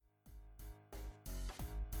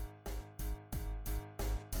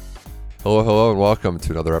Hello, and welcome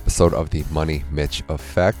to another episode of the Money Mitch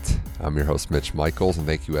Effect. I'm your host, Mitch Michaels, and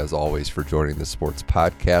thank you as always for joining the sports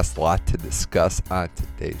podcast. A lot to discuss on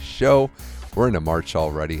today's show. We're into March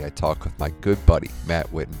already. I talk with my good buddy,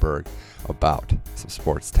 Matt Wittenberg, about some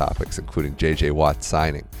sports topics, including J.J. Watt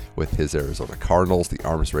signing with his Arizona Cardinals, the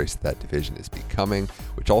arms race that division is becoming,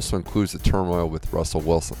 which also includes the turmoil with Russell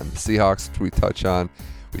Wilson and the Seahawks, which we touch on.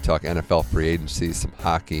 We talk NFL free agency, some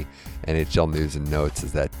hockey, NHL news and notes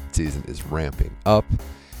as that season is ramping up.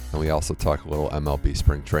 And we also talk a little MLB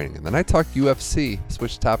spring training. And then I talk UFC,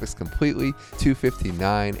 switch topics completely,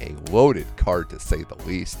 259, a loaded card to say the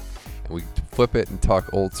least. And we flip it and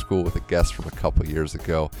talk old school with a guest from a couple years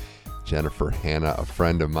ago, Jennifer Hanna, a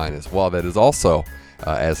friend of mine as well, that is also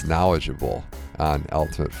as knowledgeable on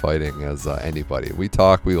Ultimate Fighting as anybody. We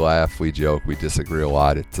talk, we laugh, we joke, we disagree a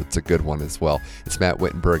lot. It's a good one as well. It's Matt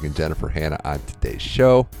Wittenberg and Jennifer Hanna on today's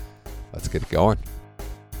show. Let's get it going.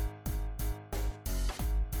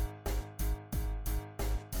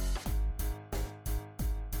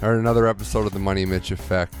 All right, another episode of the Money Mitch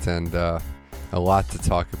Effect, and a lot to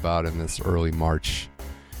talk about in this early March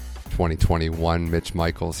 2021. Mitch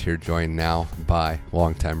Michaels here, joined now by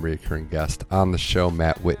longtime recurring guest on the show,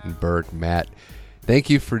 Matt Wittenberg. Matt, thank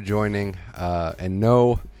you for joining. And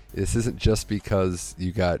no, this isn't just because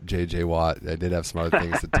you got J.J. Watt. I did have some other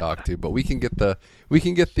things to talk to, but we can get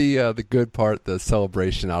the good part, the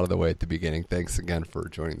celebration, out of the way at the beginning. Thanks again for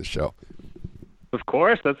joining the show. Of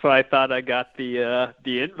course, that's why I thought I got the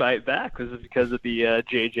invite back, was because of the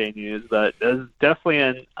JJ news. But it was definitely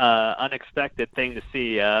an unexpected thing to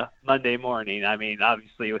see Monday morning. I mean,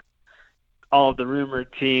 obviously with all of the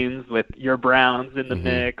rumored teams, with your Browns in the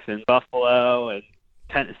mix, and Buffalo and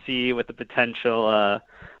Tennessee with the potential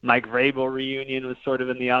Mike Vrabel reunion was sort of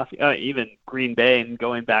in the off. Even Green Bay and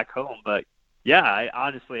going back home. But yeah,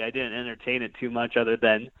 I didn't entertain it too much, other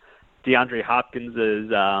than DeAndre Hopkins'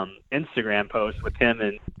 Instagram post with him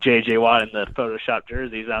and J.J. Watt in the Photoshop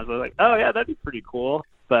jerseys. I was like, oh, yeah, that'd be pretty cool,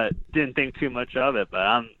 but didn't think too much of it.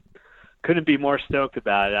 But couldn't be more stoked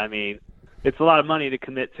about it. I mean, it's a lot of money to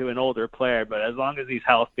commit to an older player, but as long as he's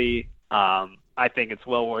healthy, I think it's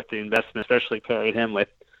well worth the investment, especially pairing him with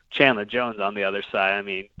Chandler Jones on the other side. I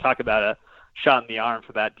mean, talk about a shot in the arm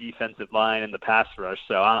for that defensive line and the pass rush.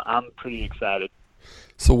 So I'm pretty excited.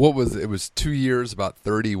 So what was it? Was 2 years, about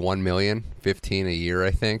 $31 million, 15 a year,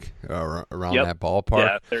 I think, around that ballpark.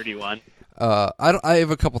 Yeah, 31. I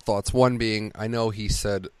have a couple thoughts. One being, I know he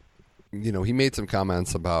said, he made some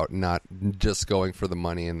comments about not just going for the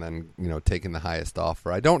money and then, taking the highest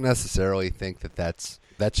offer. I don't necessarily think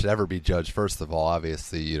that should ever be judged. First of all,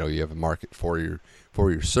 obviously, you have a market for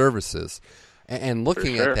your services. And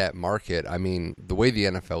looking at that market, I mean, the way the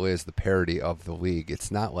NFL is, the parity of the league,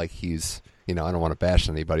 it's not like he's, I don't want to bash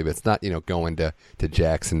anybody, but it's not, going to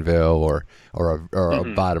Jacksonville or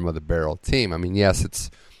a bottom of the barrel team. I mean, yes,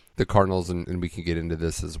 it's the Cardinals, and we can get into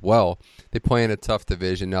this as well. They play in a tough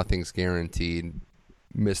division. Nothing's guaranteed.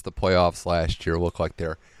 Missed the playoffs last year. Look like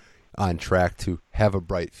they're on track to have a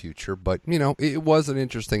bright future. But, it was an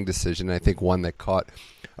interesting decision. I think one that caught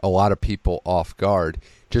a lot of people off guard,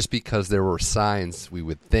 just because there were signs, we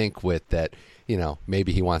would think, with that,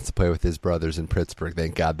 maybe he wants to play with his brothers in Pittsburgh.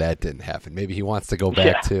 Thank God that didn't happen. Maybe he wants to go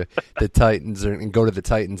back to the Titans and go to the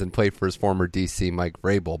Titans and play for his former DC, Mike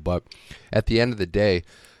Vrabel. But at the end of the day,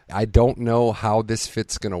 I don't know how this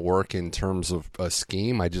fit's going to work in terms of a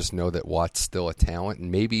scheme. I just know that Watt's still a talent, and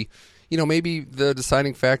maybe the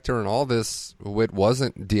deciding factor in all this, it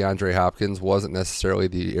wasn't DeAndre Hopkins, wasn't necessarily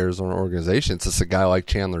the Arizona organization. It's just a guy like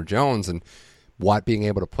Chandler Jones and Watt being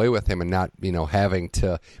able to play with him and not, having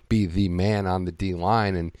to be the man on the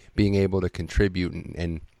D-line and being able to contribute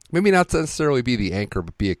and maybe not necessarily be the anchor,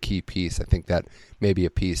 but be a key piece. I think that may be a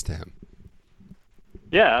piece to him.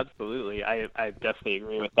 Yeah, absolutely. I definitely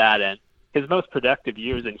agree with that. And his most productive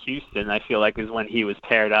years in Houston, I feel like, is when he was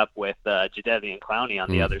paired up with Jadeveon Clowney on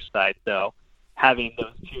the other side. So having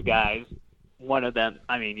those two guys, one of them,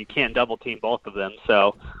 I mean, you can't double team both of them.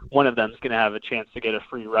 So one of them is going to have a chance to get a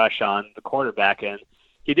free rush on the quarterback. And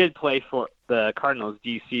he did play for the Cardinals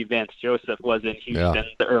DC. Vance Joseph was in Houston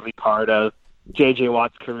the early part of J.J.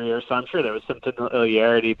 Watt's career. So I'm sure there was some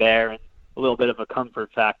familiarity there and a little bit of a comfort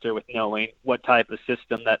factor with knowing what type of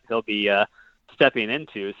system that he'll be stepping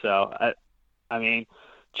into. So, I mean,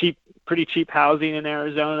 pretty cheap housing in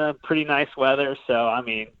Arizona, pretty nice weather. So, I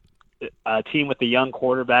mean, a team with a young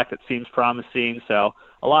quarterback that seems promising. So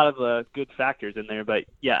a lot of good factors in there. But,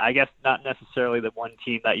 yeah, I guess not necessarily the one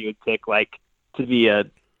team that you would pick, like, to be a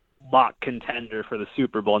lock contender for the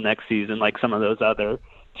Super Bowl next season, like some of those other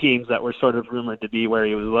teams that were sort of rumored to be where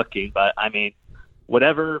he was looking. But, I mean,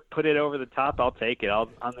 whatever, put it over the top, I'll take it.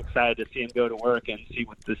 I'm excited to see him go to work and see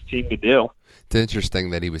what this team can do. It's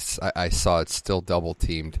interesting that I saw it still double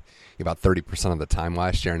teamed about 30% of the time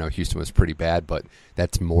last year. I know Houston was pretty bad, but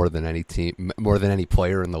that's more than any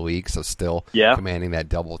player in the league. So still commanding that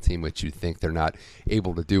double team, which you think they're not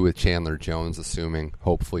able to do with Chandler Jones, assuming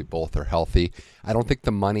hopefully both are healthy. I don't think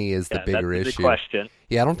the money is the bigger issue. That's the question.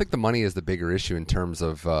 Yeah, I don't think the money is the bigger issue in terms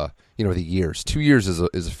of the years. 2 years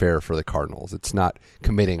is fair for the Cardinals. It's not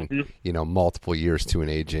committing multiple years to an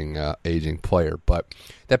aging player. But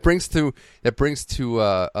that brings to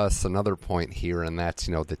us another point here, and that's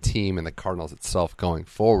the team and the Cardinals itself going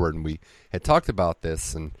forward. And we had talked about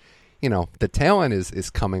this, and the talent is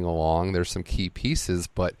coming along. There's some key pieces,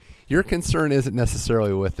 but your concern isn't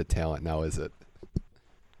necessarily with the talent now, is it?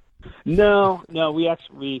 No, we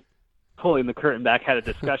actually, pulling the curtain back, had a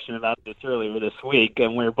discussion about this earlier this week,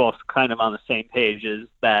 and we're both kind of on the same page, is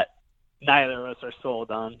that neither of us are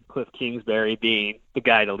sold on Cliff Kingsbury being the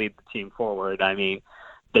guy to lead the team forward. I mean,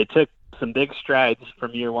 they took some big strides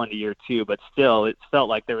from year 1 to year 2, but still it felt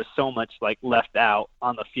like there was so much left out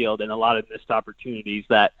on the field and a lot of missed opportunities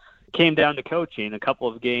that came down to coaching. A couple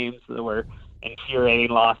of games that were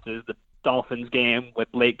infuriating losses. The Dolphins game with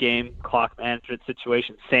late game clock management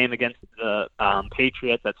situation. Same against the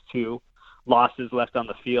Patriots. That's 2 losses left on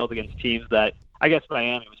the field against teams that, I guess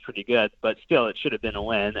Miami was pretty good, but still it should have been a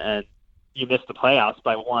win. And you missed the playoffs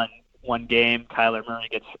by one game. Kyler Murray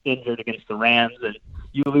gets injured against the Rams, and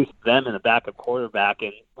you lose them in a backup quarterback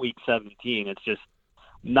in week 17. It's just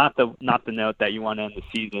not the note that you want to end the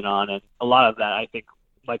season on. And a lot of that, I think,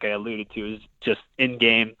 like I alluded to, is just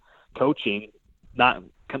in-game coaching, not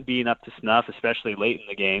being up to snuff, especially late in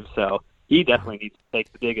the game. So he definitely needs to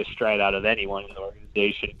take the biggest stride out of anyone in the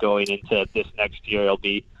organization going into this next year. It'll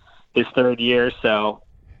be his 3rd year. So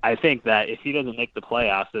I think that if he doesn't make the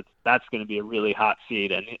playoffs, that's going to be a really hot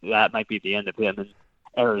seed, and that might be the end of him in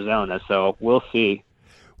Arizona. So we'll see.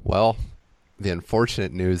 Well, the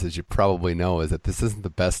unfortunate news, as you probably know, is that this isn't the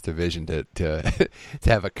best division to to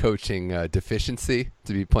have a coaching deficiency,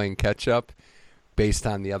 to be playing catch up based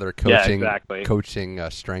on the other coaching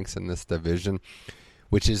strengths in this division,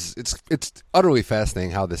 which is it's utterly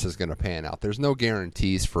fascinating how this is going to pan out. There's no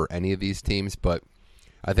guarantees for any of these teams, but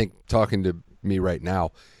I think talking to me right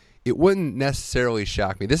now, it wouldn't necessarily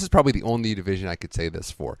shock me. This is probably the only division I could say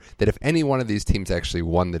this for, that if any one of these teams actually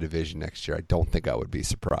won the division next year, I don't think I would be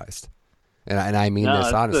surprised. And I mean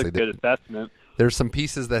this honestly. That's a good assessment. There's some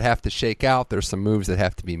pieces that have to shake out. There's some moves that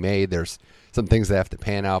have to be made. There's some things that have to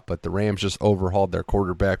pan out, but the Rams just overhauled their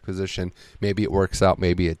quarterback position. Maybe it works out,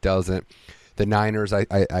 maybe it doesn't. The Niners,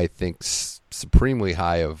 I think, supremely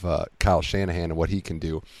high of Kyle Shanahan and what he can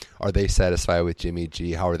do. Are they satisfied with Jimmy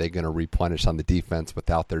G? How are they going to replenish on the defense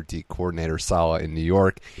without their D coordinator, Saleh, in New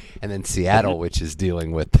York? And then Seattle, which is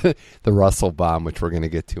dealing with the Russell bomb, which we're going to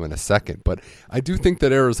get to in a second. But I do think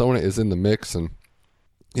that Arizona is in the mix, and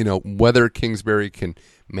whether Kingsbury can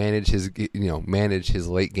manage his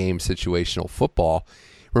late game situational football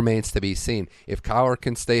remains to be seen. If Kyler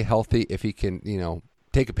can stay healthy, if he can,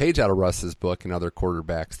 take a page out of Russ's book and other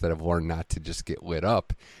quarterbacks that have learned not to just get lit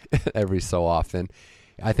up every so often,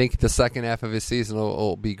 I think the second half of his season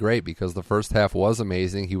will be great, because the first half was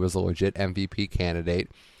amazing. He was a legit MVP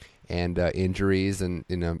candidate, and injuries and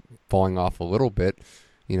falling off a little bit,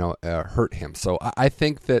 hurt him. So I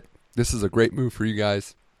think that this is a great move for you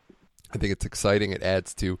guys. I think it's exciting. It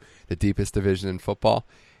adds to the deepest division in football,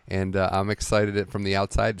 and I'm excited from the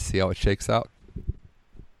outside to see how it shakes out.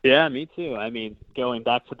 Yeah, me too. I mean, going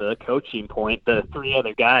back to the coaching point, the 3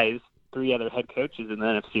 other head coaches in the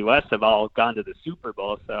NFC West have all gone to the Super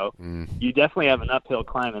Bowl, so you definitely have an uphill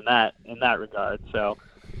climb in that regard. So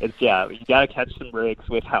you got to catch some breaks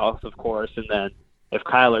with health, of course, and then if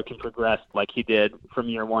Kyler can progress like he did from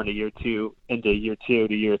year 1 to year 2 into year 2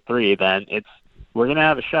 to year 3, then we're going to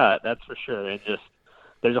have a shot, that's for sure. And just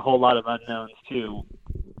there's a whole lot of unknowns too,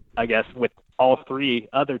 I guess, with all 3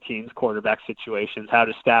 other teams' quarterback situations. How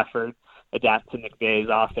does Stafford adapt to McVay's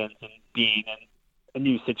offense and being in a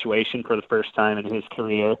new situation for the first time in his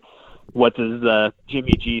career? What does the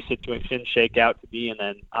Jimmy G situation shake out to be? And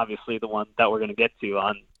then obviously the one that we're going to get to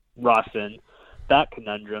on Russ and that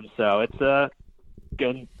conundrum. So it's a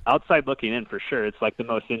good outside looking in for sure. It's like the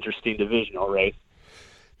most interesting divisional race.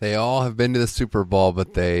 They all have been to the Super Bowl,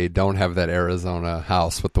 but they don't have that Arizona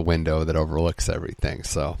house with the window that overlooks everything.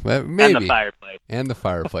 So maybe, and the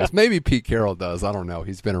fireplace. Maybe Pete Carroll does. I don't know.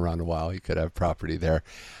 He's been around a while. He could have property there.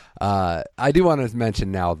 I do want to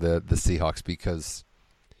mention now the Seahawks, because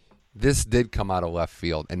this did come out of left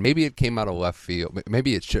field, and maybe it came out of left field.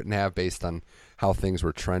 Maybe it shouldn't have, based on how things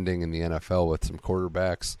were trending in the NFL with some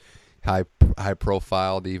quarterbacks high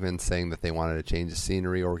profiled, even saying that they wanted to change the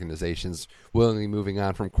scenery. Organizations willingly moving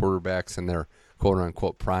on from quarterbacks in their quote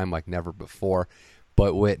unquote prime like never before.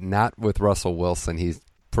 But not with Russell Wilson. He's,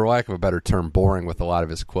 for lack of a better term, boring with a lot of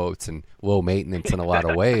his quotes and low maintenance in a lot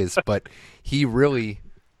of ways. But he really,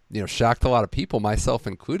 shocked a lot of people, myself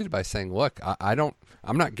included, by saying, "Look,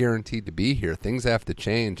 I'm not guaranteed to be here. Things have to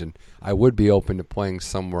change, and I would be open to playing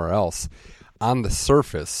somewhere else." On the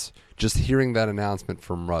surface, just hearing that announcement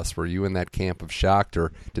from Russ, were you in that camp of shocked,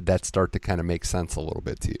 or did that start to kind of make sense a little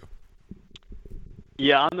bit to you?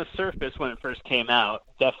 Yeah, on the surface, when it first came out,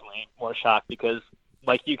 definitely more shocked because,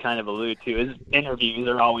 like you kind of allude to, his interviews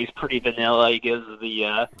are always pretty vanilla. He gives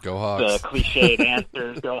the Go Hawks, the cliched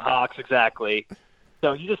answers, "Go Hawks," exactly.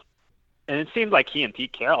 So and it seemed like he and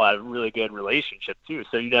Pete Carroll had a really good relationship too.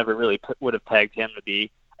 So you never really would have pegged him to be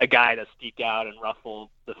a guy to speak out and ruffle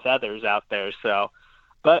the feathers out there. So,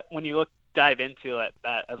 but when you dive into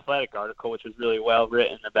that Athletic article, which was really well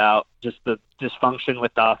written about just the dysfunction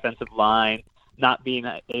with the offensive line, not being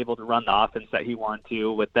able to run the offense that he wanted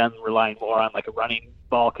to, with them relying more on like a running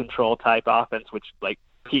ball control type offense, which like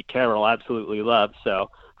Pete Carroll absolutely loves. So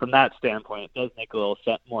from that standpoint, it does make a little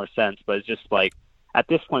more sense. But it's just like, at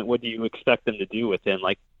this point, what do you expect them to do with him?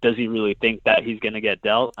 Like, does he really think that he's going to get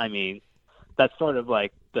dealt? I mean, that's sort of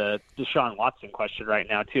like the Deshaun Watson question right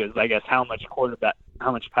now too. Is I guess how much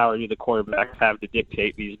power do the quarterbacks have to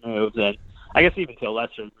dictate these moves? And I guess even to a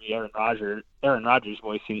lesser degree, Aaron Rodgers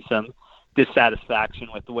voicing some dissatisfaction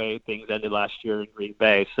with the way things ended last year in Green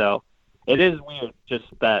Bay. So it is weird just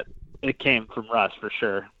that it came from Russ for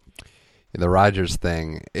sure. The Rodgers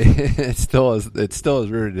thing, it still is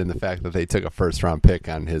rooted in the fact that they took a first-round pick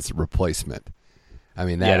on his replacement. I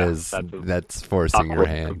mean, that's forcing your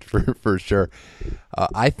hand for sure.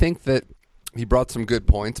 I think that he brought some good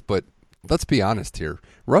points, but let's be honest here.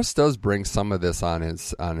 Russ does bring some of this on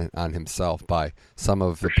himself by some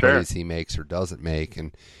of the plays he makes or doesn't make,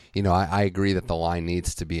 and I agree that the line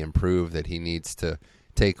needs to be improved, that he needs to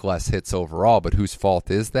take less hits overall, but whose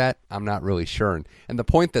fault is that? I'm not really sure. And the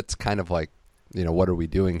point that's kind of like, what are we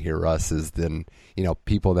doing here, Russ, is then,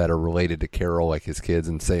 people that are related to Carroll, like his kids,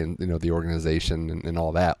 and saying, the organization and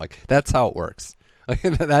all that. Like, that's how it works.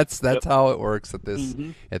 That's how it works at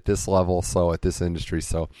this level, so at this industry.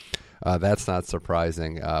 So that's not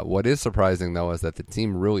surprising. What is surprising, though, is that the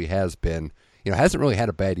team really has been, hasn't really had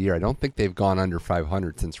a bad year. I don't think they've gone under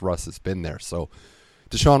 500 since Russ has been there. So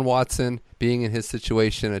Deshaun Watson being in his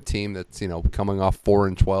situation, a team that's coming off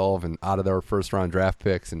 4-12 and out of their first round draft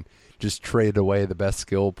picks and just traded away the best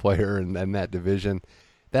skill player in that division.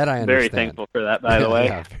 That I understand. Very thankful for that, by the way.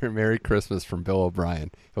 Yeah, Merry Christmas from Bill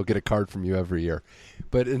O'Brien. He'll get a card from you every year.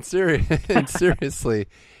 But seriously,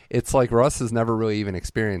 it's like Russ has never really even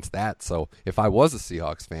experienced that. So if I was a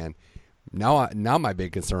Seahawks fan, now my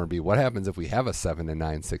big concern would be what happens if we have a 7-9,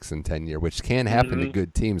 6-10 year, which can happen to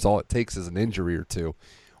good teams. All it takes is an injury or two,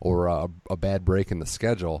 or a bad break in the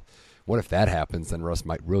schedule. What if that happens? Then Russ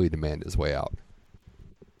might really demand his way out.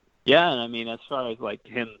 Yeah, and I mean, as far as like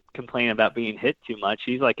him complaining about being hit too much,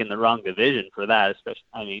 he's like in the wrong division for that. Especially,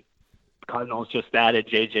 I mean, Cardinals just added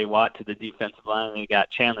J.J. Watt to the defensive line, and they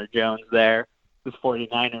got Chandler Jones there. The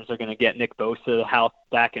 49ers are going to get Nick Bosa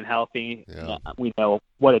back and healthy. Yeah. We know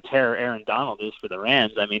what a terror Aaron Donald is for the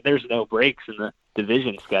Rams. I mean, there's no breaks in the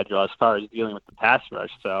division schedule as far as dealing with the pass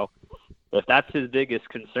rush. So if that's his biggest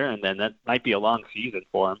concern, then that might be a long season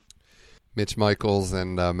for him. Mitch Michaels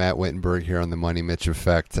and Matt Wittenberg here on the Money Mitch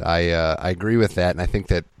Effect. I agree with that, and I think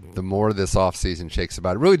that the more this offseason shakes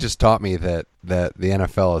about, it really just taught me that the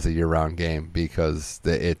NFL is a year-round game because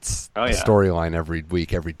it's a storyline every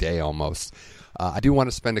week, every day almost. I do want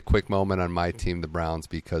to spend a quick moment on my team, the Browns,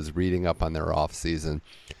 because reading up on their offseason,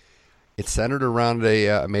 it's centered around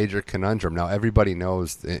a major conundrum. Now, everybody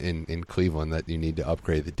knows in Cleveland that you need to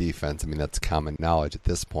upgrade the defense. I mean, that's common knowledge at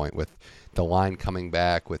this point with the line coming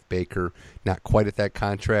back, with Baker not quite at that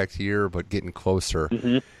contract year, but getting closer.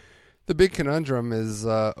 Mm-hmm. The big conundrum is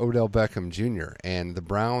Odell Beckham Jr. And the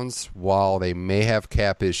Browns, while they may have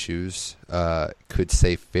cap issues, could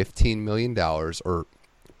save $15 million, or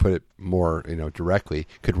put it more directly,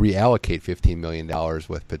 could reallocate $15 million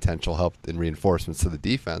with potential help and reinforcements to the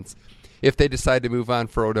defense if they decide to move on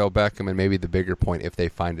for Odell Beckham, and maybe the bigger point, if they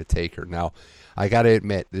find a taker. Now, I got to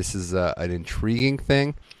admit, this is an intriguing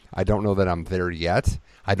thing. I don't know that I'm there yet.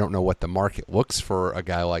 I don't know what the market looks for a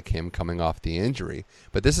guy like him coming off the injury.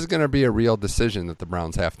 But this is going to be a real decision that the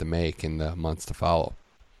Browns have to make in the months to follow.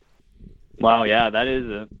 Wow, yeah, that is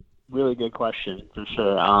a really good question for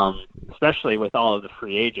sure, especially with all of the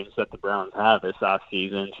free agents that the Browns have this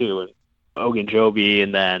offseason, too, and Ogunjobi,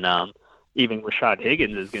 and then even Rashad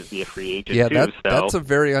Higgins is going to be a free agent Yeah, too. that's a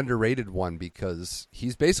very underrated one because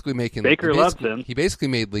he's basically making Baker loves him. He basically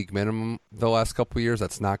made league minimum the last couple of years.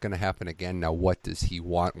 That's not going to happen again. Now, what does he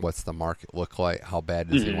want? What's the market look like? How bad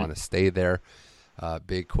does he want to stay there?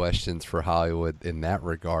 Big questions for Hollywood in that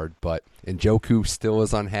regard. But Njoku still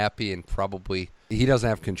is unhappy and probably he doesn't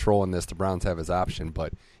have control in this. The Browns have his option,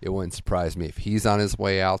 but it wouldn't surprise me if he's on his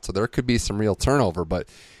way out. So there could be some real turnover. But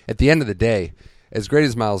at the end of the day, as great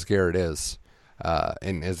as Myles Garrett is,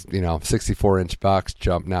 and as 64-inch box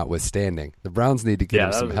jump notwithstanding, the Browns need to give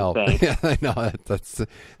him some help. Yeah, I know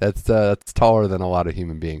that's taller than a lot of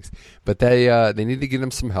human beings, but they need to get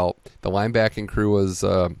him some help. The linebacking crew was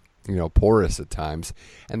porous at times,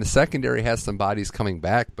 and the secondary has some bodies coming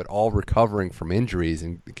back, but all recovering from injuries.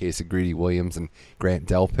 In the case of Greedy Williams and Grant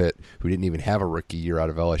Delpit, who didn't even have a rookie year out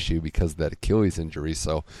of LSU because of that Achilles injury,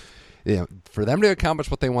 so. For them to accomplish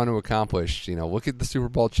what they want to accomplish, look at the Super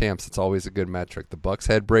Bowl champs. It's always a good metric. The Bucs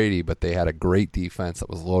had Brady, but they had a great defense that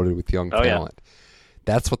was loaded with young talent. Yeah.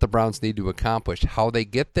 That's what the Browns need to accomplish. How they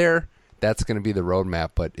get there, that's going to be the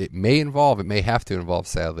roadmap. But it may have to involve,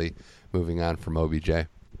 sadly, moving on from OBJ.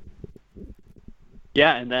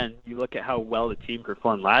 Yeah, and then you look at how well the team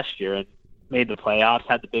performed last year and made the playoffs,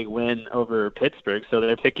 had the big win over Pittsburgh. So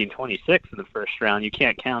they're picking 26 in the first round. You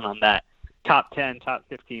can't count on that top 10, top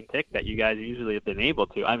 15 pick that you guys usually have been able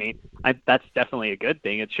to. I mean, that's definitely a good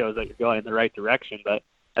thing. It shows that you're going in the right direction. But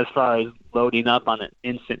as far as loading up on an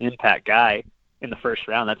instant impact guy in the first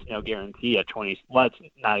round, that's no guarantee at 20. Well, it's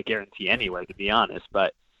not a guarantee anywhere, to be honest.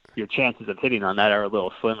 But your chances of hitting on that are a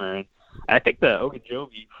little slimmer. And I think the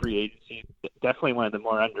Ogunjobi free agency is definitely one of the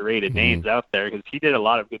more underrated names out there because he did a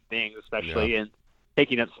lot of good things, especially in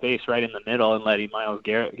taking up space right in the middle and letting Myles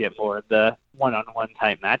Garrett get more of the one-on-one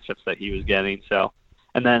type matchups that he was getting. So,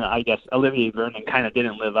 and then I guess Olivier Vernon kind of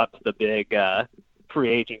didn't live up to the big free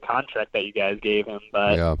agent contract that you guys gave him,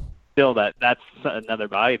 but still that's another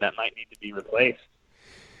body that might need to be replaced.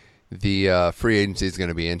 The free agency is going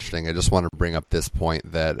to be interesting. I just want to bring up this point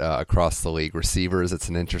that across the league, receivers, it's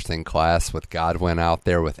an interesting class with Godwin out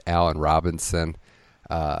there with Allen Robinson.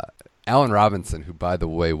 Allen Robinson, who, by the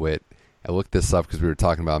way, I looked this up because we were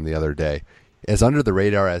talking about him the other day. As under the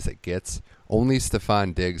radar as it gets, only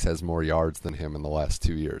Stephon Diggs has more yards than him in the last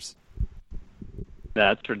 2 years.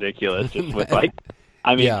 That's ridiculous. Just with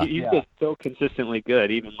he's just so consistently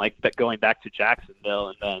good, even going back to Jacksonville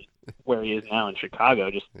and then where he is now in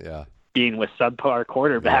Chicago, just being with subpar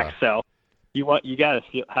quarterbacks. So you got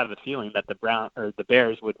to have a feeling that the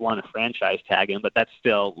Bears would want to franchise tag him, but that's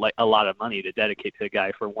still like a lot of money to dedicate to a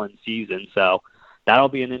guy for one season. So that'll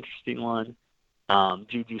be an interesting one.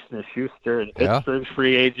 Juju Smith-Schuster and Pittsburgh's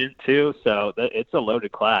free agent too, so it's a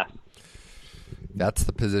loaded class. That's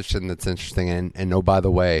the position that's interesting. And oh, by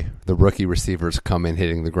the way, the rookie receivers come in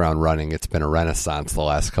hitting the ground running. It's been a renaissance the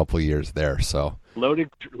last couple of years there. So loaded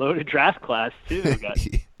draft class too. We got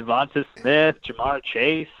Devonta Smith, Jamar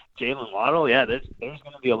Chase, Jalen Waddle. Yeah, there's going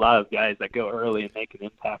to be a lot of guys that go early and make an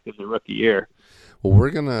impact in the rookie year. Well,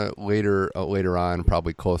 we're going to later on,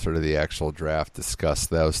 probably closer to the actual draft, discuss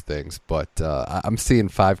those things. But I'm seeing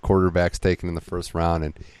 5 quarterbacks taken in the first round,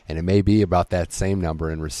 and it may be about that same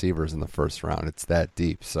number in receivers in the first round. It's that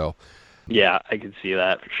deep. So, yeah, I can see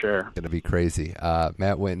that for sure. It's going to be crazy.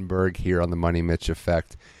 Matt Wittenberg here on the Money Mitch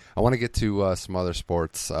Effect. I want to get to some other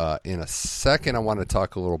sports in a second. I want to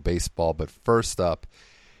talk a little baseball, but first up,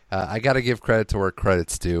 I got to give credit to where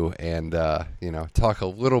credit's due, and talk a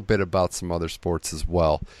little bit about some other sports as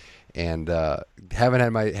well. And haven't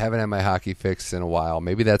had my hockey fix in a while.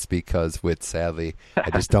 Maybe that's because, sadly, I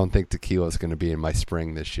just don't think tequila is going to be in my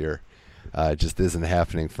spring this year. It just isn't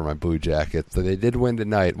happening for my Blue Jackets. So they did win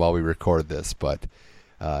tonight while we record this, but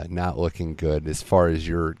not looking good as far as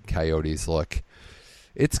your Coyotes look.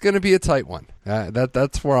 It's going to be a tight one.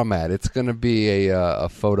 That's where I'm at. It's going to be a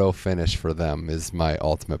photo finish for them is my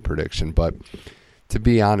ultimate prediction. But to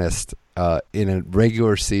be honest, in a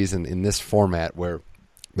regular season in this format where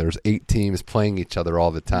there's 8 teams playing each other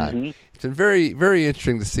all the time, it's been very, very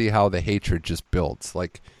interesting to see how the hatred just builds.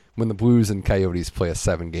 Like when the Blues and Coyotes play a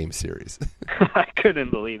 7-game series. I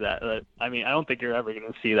couldn't believe that. I mean, I don't think you're ever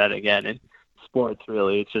going to see that again in sports,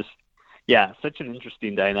 really. It's just, such an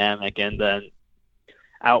interesting dynamic. And then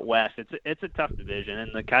out west, it's a tough division,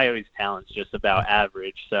 and the Coyotes' talent's just about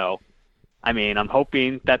average. So, I mean, I'm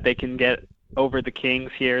hoping that they can get over the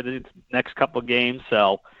Kings here the next couple games.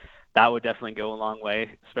 So that would definitely go a long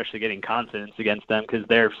way, especially getting confidence against them because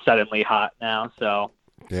they're suddenly hot now. So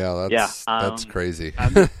that's crazy.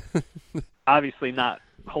 I'm obviously not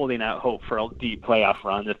holding out hope for a deep playoff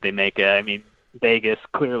run if they make it. I mean, Vegas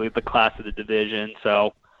clearly the class of the division.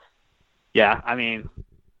 So, I mean,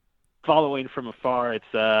 following from afar,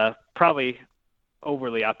 it's probably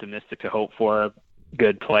overly optimistic to hope for a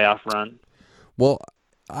good playoff run. Well,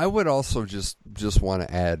 I would also just want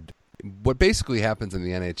to add what basically happens in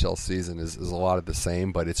the NHL season is a lot of the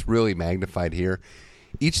same, but it's really magnified here.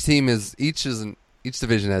 Each division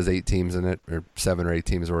has 8 teams in it, or 7 or 8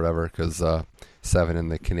 teams or whatever, because 7 in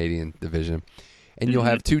the Canadian division. And you'll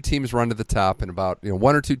have 2 teams run to the top, and about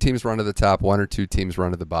 1 or 2 teams run to the top, 1 or 2 teams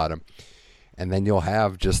run to the bottom. And then you'll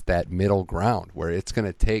have just that middle ground where it's going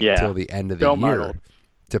to take till the end of the year, muddled.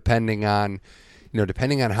 depending on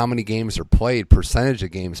how many games are played. Percentage of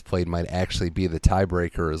games played might actually be the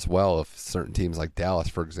tiebreaker as well if certain teams like Dallas,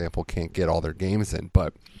 for example, can't get all their games in.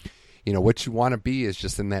 But what you want to be is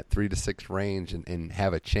just in that 3 to 6 range and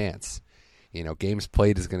have a chance. Games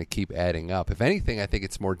played is going to keep adding up. If anything, I think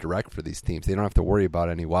it's more direct for these teams. They don't have to worry about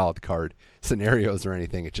any wild card scenarios or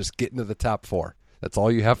anything. It's just getting to the top 4. That's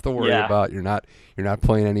all you have to worry about. You're not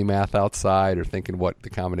playing any math outside or thinking what the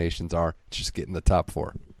combinations are. It's just getting the top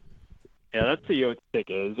 4. Yeah, that's the yardstick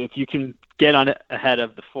is. If you can get on it ahead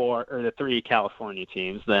of the 4 or the 3 California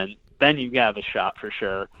teams, then you have a shot for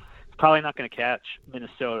sure. Probably not going to catch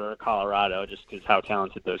Minnesota or Colorado just because how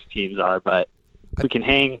talented those teams are, but we can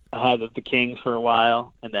hang ahead of the Kings for a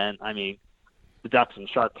while, and then, the Ducks and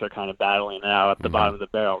Sharks are kind of battling it out at the bottom of the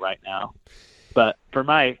barrel right now. But for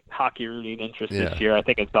my hockey rooting interest this year, I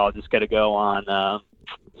think it's all just going to go on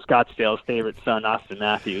Scottsdale's favorite son, Austin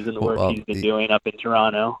Matthews, and the work he's been doing up in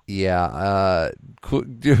Toronto. Yeah.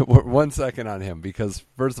 1 second on him, because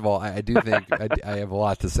first of all, I do think I have a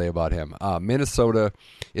lot to say about him. Minnesota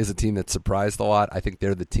is a team that surprised a lot. I think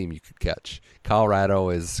they're the team you could catch. Colorado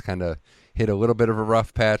is kind of hit a little bit of a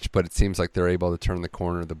rough patch, but it seems like they're able to turn the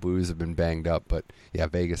corner. The Blues have been banged up, but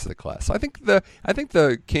Vegas is the class. So I think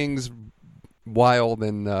the Kings, Wild,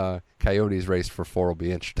 and Coyotes race for 4 will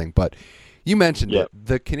be interesting. But you mentioned it.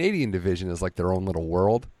 The Canadian division is like their own little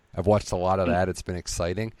world. I've watched a lot of that. It's been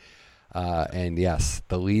exciting. And yes,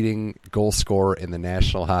 the leading goal scorer in the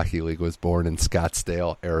National Hockey League was born in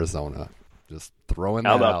Scottsdale, Arizona. Just throwing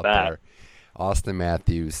that out there. Austin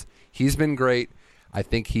Matthews. He's been great. I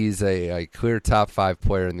think he's a clear top 5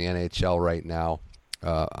 player in the NHL right now.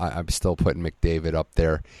 I'm still putting McDavid up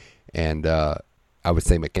there. And I would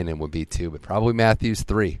say McKinnon would be 2, but probably Matthews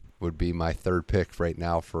 3 would be my 3rd pick right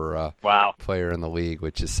now for player in the league,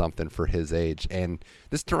 which is something for his age. And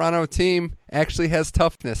this Toronto team actually has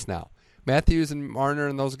toughness now. Matthews and Marner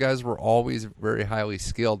and those guys were always very highly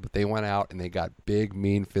skilled, but they went out and they got big,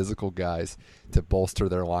 mean, physical guys to bolster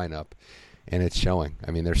their lineup, and it's showing.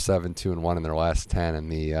 They're 7-2-1 in their last 10 in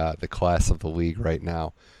the class of the league right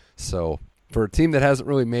now. So for a team that hasn't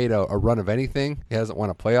really made a run of anything, he hasn't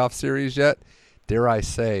won a playoff series yet, dare I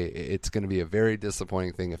say, it's going to be a very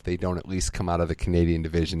disappointing thing if they don't at least come out of the Canadian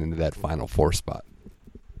division into that Final 4 spot.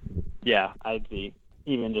 Yeah, I'd be,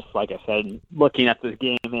 even just like I said, looking at this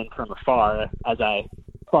game in from afar as I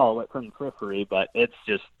follow it from the periphery, but it's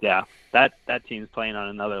just, that team's playing on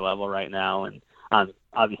another level right now, and I'm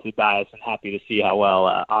obviously biased and happy to see how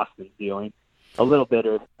well Austin's doing. A little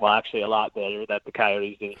bitter, well, actually a lot bitter that the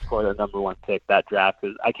Coyotes didn't score their number 1 pick that draft,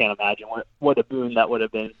 because I can't imagine what a boon that would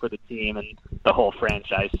have been for the team and the whole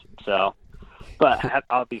franchise. So, but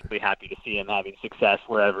obviously happy to see him having success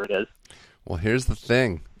wherever it is. Well, here's the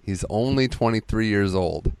thing. He's only 23 years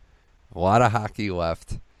old. A lot of hockey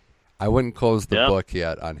left. I wouldn't close the book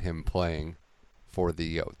yet on him playing for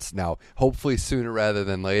the Yotes. Now, hopefully sooner rather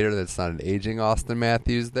than later. That's not an aging Austin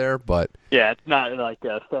Matthews there, but yeah, it's not like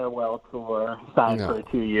a farewell tour signed for a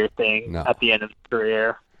 2-year thing at the end of his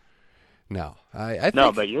career. No, I think,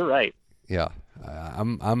 no, but you're right. Yeah,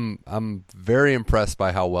 I'm very impressed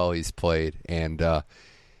by how well he's played, and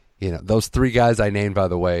those 3 guys I named, by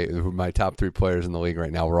the way, who are my top 3 players in the league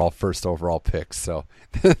right now, were all first overall picks. So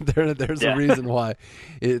there's a reason why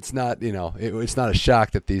it's not, it's not a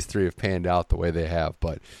shock that these 3 have panned out the way they have,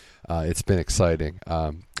 but it's been exciting.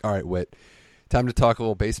 All right, Whit, time to talk a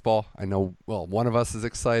little baseball. I know, well, one of us is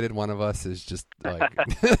excited. One of us is just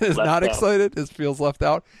is not excited. It feels left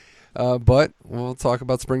out. But we'll talk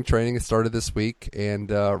about spring training. It started this week,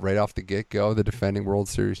 and right off the get-go, the defending World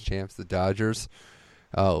Series champs, the Dodgers,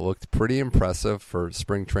 looked pretty impressive for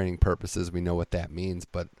spring training purposes. We know what that means,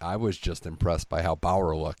 but I was just impressed by how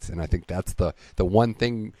Bauer looked, and I think that's the one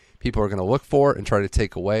thing people are going to look for and try to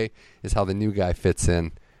take away is how the new guy fits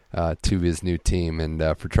in to his new team. And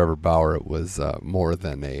for Trevor Bauer, it was more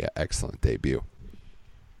than an excellent debut.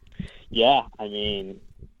 Yeah,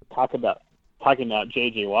 talking about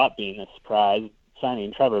J.J. Watt being a surprise,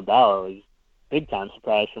 signing Trevor Bauer was a big-time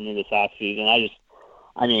surprise for me this offseason.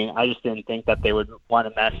 I mean, I just didn't think that they would want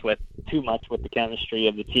to mess with too much with the chemistry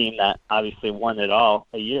of the team that obviously won it all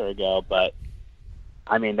a year ago. But,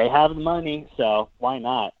 I mean, they have the money, so why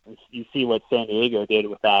not? You see what San Diego did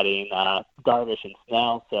with adding Darvish and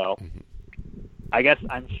Snell. So I guess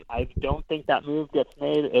I don't think that move gets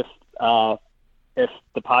made if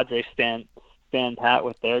the Padres stand pat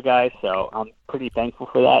with their guys. So I'm pretty thankful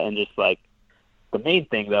for that. And just like, the main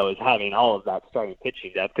thing, though, is having all of that starting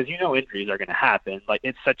pitching depth, because injuries are going to happen. Like,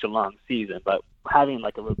 it's such a long season, but having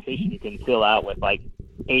like a rotation you can fill out with like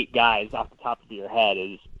 8 guys off the top of your head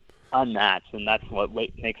is unmatched, and that's what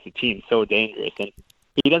makes the team so dangerous. And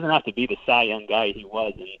he doesn't have to be the Cy Young guy he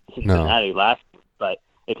was in Cincinnati last year, but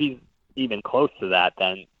if he's even close to that,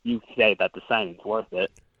 then you say that the signing's worth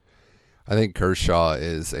it. I think Kershaw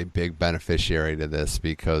is a big beneficiary to this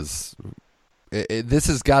because this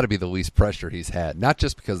has got to be the least pressure he's had, not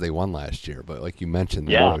just because they won last year, but like you mentioned,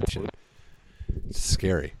 the rotation. It's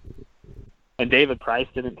scary. And David Price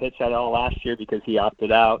didn't pitch at all last year because he opted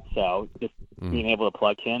out, so just being able to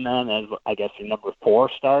plug him in as, I guess, your number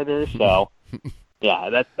 4 starter. So,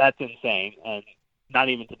 yeah, that's insane. And not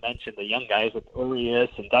even to mention the young guys with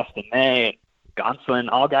Urias and Dustin May and Gonsolin,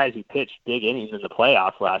 all guys who pitched big innings in the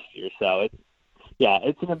playoffs last year. So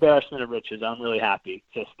it's an embarrassment of riches. I'm really happy.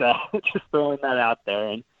 Just throwing that out there.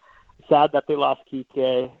 And sad that they lost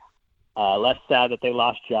Kike. Less sad that they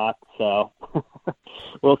lost Jock. So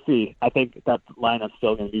we'll see. I think that lineup's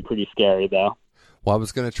still going to be pretty scary, though. Well, I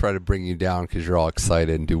was going to try to bring you down because you're all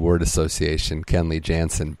excited and do word association, Kenley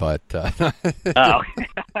Jansen, but well,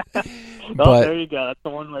 there you go. That's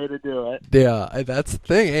the one way to do it. Yeah, that's the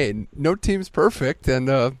thing. Hey, no team's perfect, and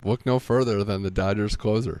look no further than the Dodgers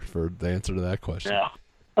closer for the answer to that question. Yeah.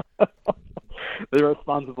 They're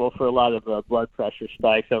responsible for a lot of blood pressure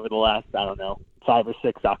spikes over the last, 5 or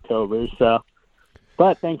 6 Octobers. So,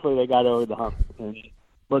 but thankfully they got over the hump, and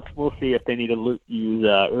we'll see if they need to use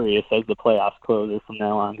Urias as the playoffs closer from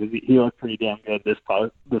now on, because he looked pretty damn good this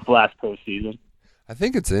last postseason. I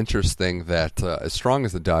think it's interesting that as strong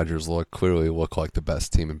as the Dodgers clearly look like the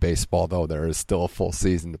best team in baseball, though there is still a full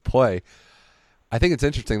season to play. I think it's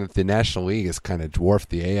interesting that the National League has kind of dwarfed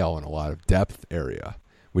the AL in a lot of depth area.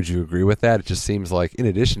 Would you agree with that? It just seems like, in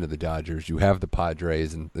addition to the Dodgers, you have the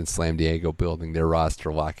Padres and San Diego building their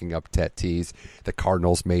roster, locking up Tatis. The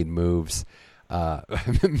Cardinals made moves.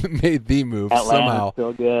 Made the move somehow.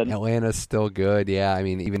 Still good. Atlanta's still good. Yeah, I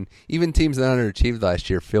mean, even teams that underachieved last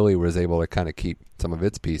year, Philly was able to kind of keep some of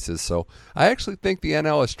its pieces. So I actually think the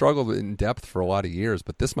NL has struggled in depth for a lot of years,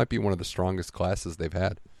 but this might be one of the strongest classes they've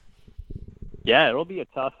had. Yeah, it'll be a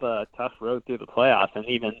tough road through the playoffs, and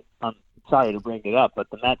even I'm sorry to bring it up, but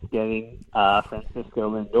the Mets getting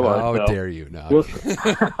Francisco Lindor. Oh, so dare you not?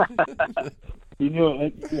 You knew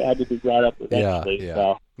it had to be brought up eventually. Yeah.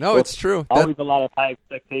 So No, it's true. Always a lot of high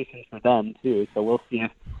expectations for them, too. So we'll see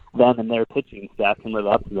if them and their pitching staff can live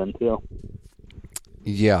up to them, too.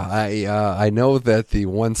 Yeah, I know that the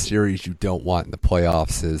one series you don't want in the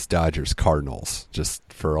playoffs is Dodgers-Cardinals, just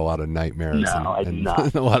for a lot of nightmares and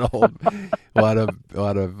not. a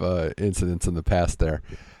lot of incidents in the past there.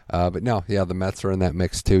 But no, yeah, the Mets are in that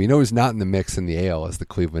mix too. You know who's not in the mix in the AL is the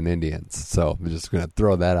Cleveland Indians. So I'm just going to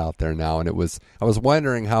throw that out there now. And I was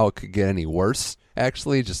wondering how it could get any worse,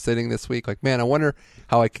 actually, just sitting this week. Like, man, I wonder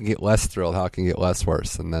how I can get less thrilled, how it can get less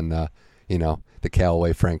worse. And then, the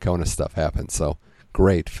Callaway Francona stuff happened. So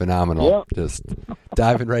great, phenomenal. Yep. Just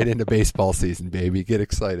diving right into baseball season, baby. Get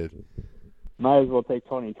excited. Might as well take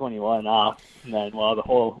 2021 off. And then while the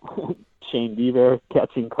whole Shane Bieber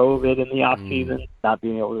catching COVID in the off season, not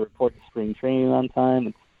being able to report to spring training on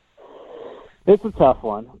time. It's a tough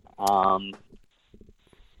one.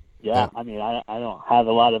 Yeah, I mean, I don't have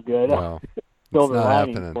a lot of good silver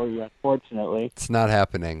lining for you, unfortunately. It's not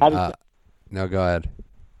happening. No, go ahead.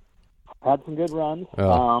 Had some good runs.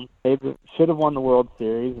 They should have won the World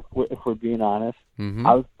Series, if we're being honest. Mm-hmm.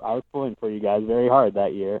 I was pulling for you guys very hard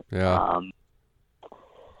that year. Yeah.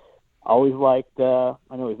 Always liked, I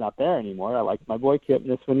know he's not there anymore. I liked my boy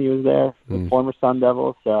Kipnis when he was there, the former Sun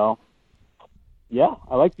Devil. So, yeah,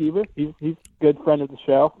 I like Bieber. He's a good friend of the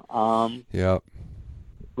show. Yep.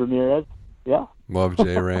 Ramirez, yeah. Love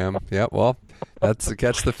J-Ram. Yep, well, that's the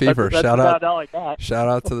Catch the Fever. That's shout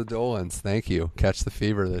out to the Dolans. Thank you. Catch the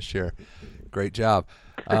Fever this year. Great job.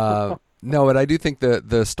 No, but I do think the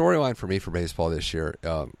storyline for me for baseball this year,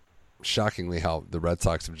 shockingly how the Red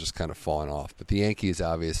Sox have just kind of fallen off. But the Yankees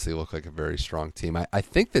obviously look like a very strong team. I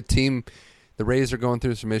think the Rays are going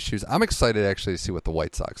through some issues. I'm excited actually to see what the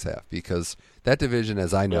White Sox have, because that division,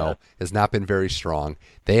 as I know, has not been very strong.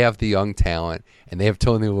 They have the young talent, and they have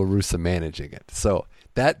Tony La Russa managing it. So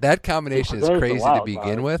that combination is crazy to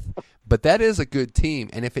begin with, But that is a good team,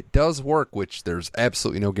 and if it does work, which there's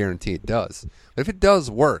absolutely no guarantee it does, but if it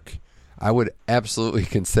does work, I would absolutely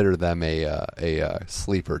consider them a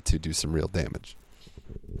sleeper to do some real damage.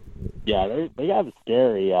 Yeah, they have a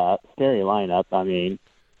scary lineup. I mean,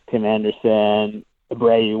 Tim Anderson,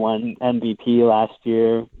 Abreu won MVP last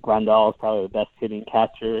year. Grandal is probably the best hitting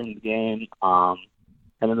catcher in the game. And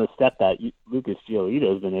then the step that Lucas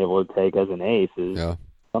Giolito has been able to take as an ace is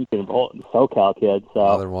something about the SoCal kid. So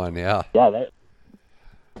another one, yeah, they're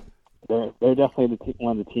definitely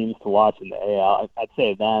one of the teams to watch in the AL. I'd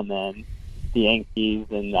say them and the Yankees,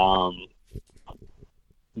 and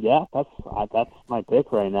that's my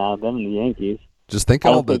pick right now. Them and the Yankees. Just think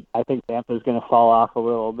I think Tampa's going to fall off a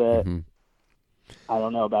little bit. Mm-hmm. I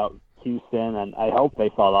don't know about Houston, and I hope they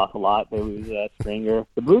fall off a lot. They lose Springer.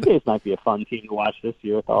 The Blue Jays might be a fun team to watch this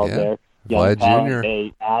year with all their young talent.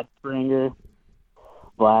 They add Springer,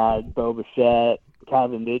 Vlad, Bo Bichette,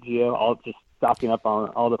 Calvin Biggio, all just stocking up on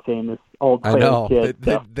all the famous old players. I know. Kids.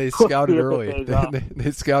 They scouted early.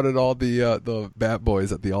 They scouted all the bat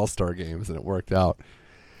boys at the All-Star games, and it worked out.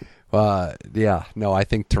 I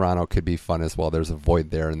think Toronto could be fun as well. There's a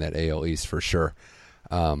void there in that AL East for sure.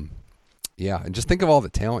 And just think of all the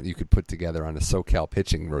talent you could put together on a SoCal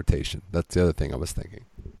pitching rotation. That's the other thing I was thinking.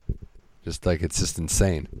 Just like it's just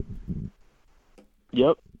insane.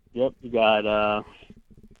 Yep. You got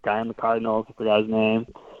guy on the Cardinals, I forgot his name,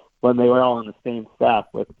 when they were all on the same staff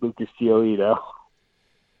with Lucas Giolito.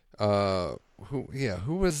 Who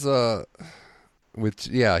was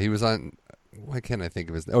he was on. Why can't I think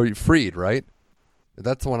of his name? Oh, Fried, right?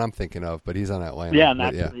 That's the one I'm thinking of, but he's on Atlanta. Yeah,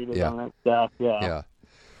 Matt Fried is on that staff,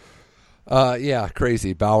 yeah,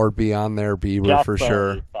 crazy. Bauer be on there, Bieber Jack for Bauer,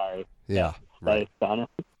 sure. Sorry. Yeah, right.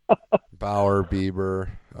 Bauer, Bieber,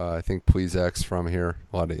 I think Plesac from here.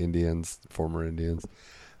 A lot of Indians, former Indians.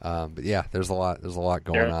 But yeah, there's a lot going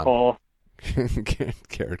Garrett on. Cole.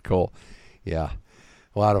 Garrett Cole. Yeah.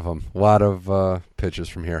 A lot of them. A lot of pitchers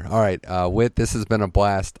from here. All right, Whit, this has been a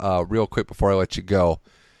blast. Real quick before I let you go,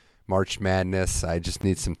 March Madness, I just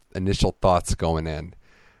need some initial thoughts going in.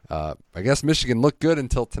 I guess Michigan looked good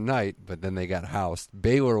until tonight, but then they got housed.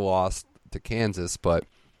 Baylor lost to Kansas, but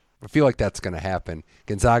I feel like that's going to happen.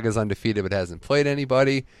 Gonzaga's undefeated but hasn't played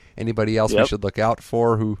anybody. Anybody else we should look out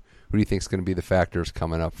for? Who do you think is going to be the factors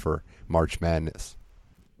coming up for March Madness?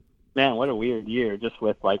 Man, what a weird year, just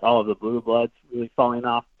with like all of the blue bloods really falling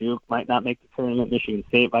off. Duke might not make the tournament. Michigan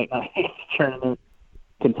State might not make the tournament.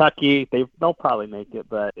 Kentucky, they'll probably make it,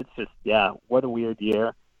 but it's just, what a weird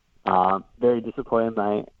year. Very disappointed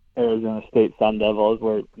by Arizona State Sun Devils.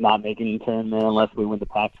 We're not making the tournament unless we win the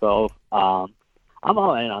Pac-12. I'm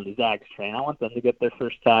all in on the Zags train. I want them to get their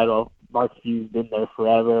first title. Mark Few's been there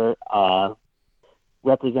forever.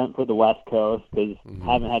 Represent for the West Coast because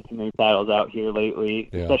haven't had too many titles out here lately,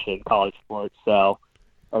 especially in college sports. So,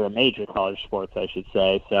 or the major college sports, I should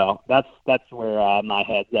say. So that's where my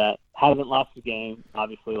head's at. Haven't lost a game,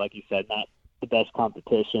 obviously, like you said, not the best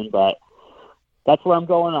competition, but that's where I'm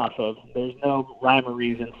going off of. There's no rhyme or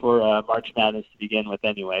reason for March Madness to begin with,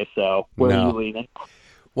 anyway. So where are you leaning?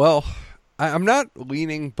 Well, I'm not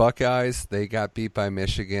leaning Buckeyes. They got beat by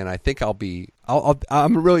Michigan. I think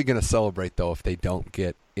I'm really going to celebrate, though, if they don't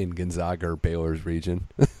get in Gonzaga or Baylor's region.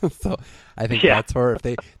 So I think that's where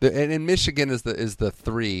if and Michigan is the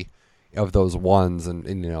three of those ones,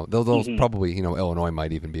 and those probably Illinois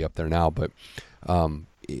might even be up there now, but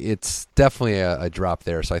it's definitely a drop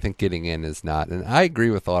there. So I think getting in is not. And I agree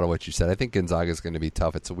with a lot of what you said. I think Gonzaga is going to be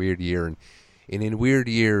tough. It's a weird year, and in weird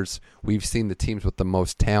years, we've seen the teams with the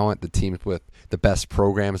most talent, the teams with the best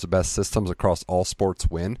programs, the best systems across all sports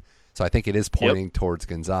win. So I think it is pointing towards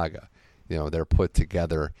Gonzaga. They're put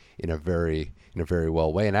together in a very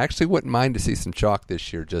well way. And I actually wouldn't mind to see some chalk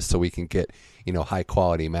this year just so we can get, high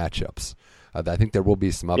quality matchups. I think there will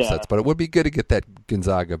be some upsets, but it would be good to get that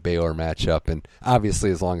Gonzaga-Baylor matchup. And obviously,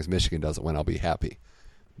 as long as Michigan doesn't win, I'll be happy.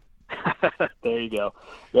 There you go.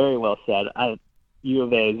 Very well said. U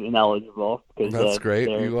of A is ineligible because that's great.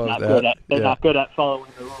 They're, we love not, that. good at, they're not good at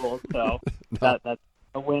following the rules. So that's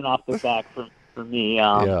a win off the back for me.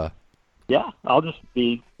 I'll just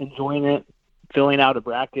be enjoying it, filling out a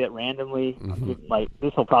bracket randomly.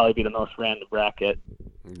 This will probably be the most random bracket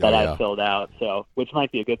that I've filled out, so which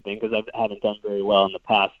might be a good thing because I haven't done very well in the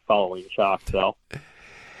past following chalk. So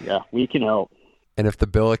we can hope. And if the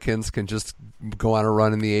Billikens can just go on a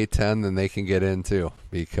run in the A10, then they can get in too,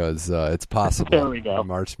 because it's possible. There we go.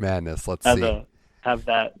 March Madness. Let's see. Have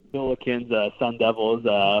that Billikens, Sun Devils,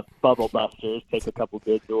 Bubble Busters take a couple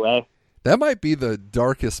bids away. That might be the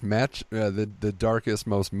darkest match, the darkest,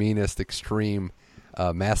 most meanest, extreme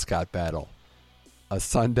mascot battle A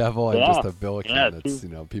Sun Devil and Yeah. just a Billiken Yeah, that's,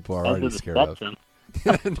 people are That's already a scared of.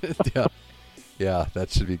 deception. Yeah, that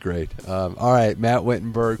should be great. All right, Matt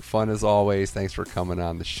Wittenberg, fun as always. Thanks for coming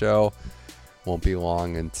on the show. Won't be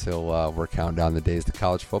long until we're counting down the days to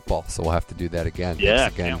college football, so we'll have to do that again. Yeah,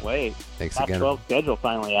 Thanks again. can't wait. Thanks Top again. 12 schedule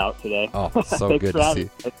finally out today. Oh, so Thanks good for to having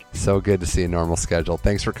see. me. So good to see a normal schedule.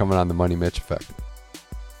 Thanks for coming on the Money Mitch Effect.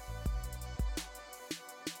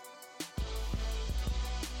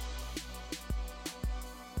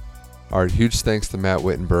 All right, huge thanks to Matt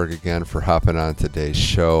Wittenberg again for hopping on today's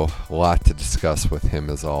show. A lot to discuss with him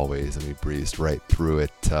as always, and we breezed right through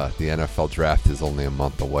it. The NFL draft is only a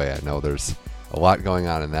month away. I know there's a lot going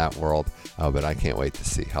on in that world, but I can't wait to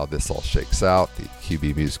see how this all shakes out. The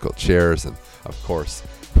QB musical chairs, and of course,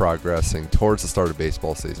 progressing towards the start of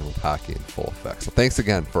baseball season with hockey in full effect. So thanks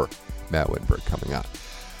again for Matt Wittenberg coming on.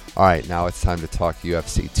 All right, now it's time to talk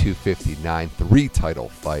UFC 259, 3 title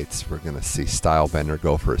fights. We're going to see Stylebender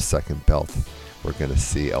go for his second belt. We're going to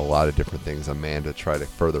see a lot of different things. Amanda try to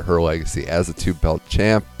further her legacy as a 2-belt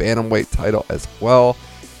champ. Bantamweight title as well.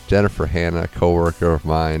 Jennifer Hanna, co-worker of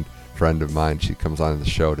mine, friend of mine, she comes on the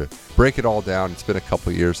show to break it all down. It's been a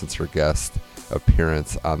couple years since her guest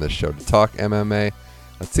appearance on this show to talk MMA.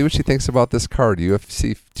 Let's see what she thinks about this card.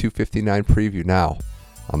 UFC 259 preview now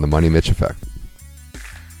on the Money Mitch Effect.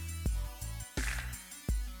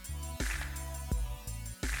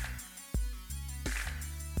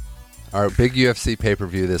 All right, big UFC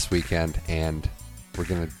pay-per-view this weekend, and we're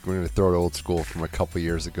gonna throw it old school from a couple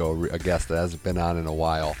years ago. A guest that hasn't been on in a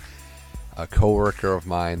while, a coworker of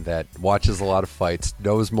mine that watches a lot of fights,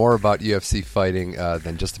 knows more about UFC fighting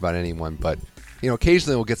than just about anyone. But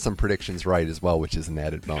occasionally we'll get some predictions right as well, which is an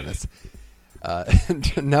added bonus.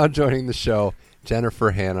 Now joining the show,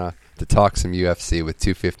 Jennifer Hanna to talk some UFC with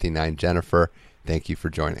 259. Jennifer, thank you for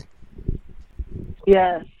joining.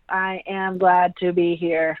 Yes, I am glad to be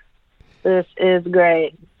here. This is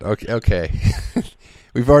great. Okay.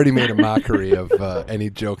 We've already made a mockery of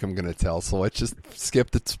any joke I'm going to tell, so let's just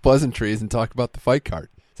skip the pleasantries and talk about the fight card,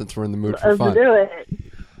 since we're in the mood for fun. Let's do it.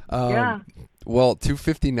 Yeah. Well,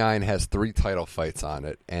 259 has 3 title fights on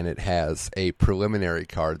it, and it has a preliminary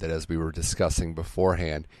card that, as we were discussing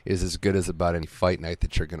beforehand, is as good as about any fight night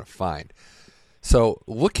that you're going to find. So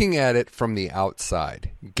looking at it from the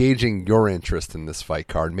outside, gauging your interest in this fight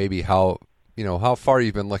card, maybe how far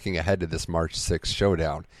you've been looking ahead to this March 6th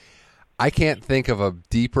showdown. I can't think of a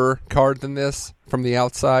deeper card than this from the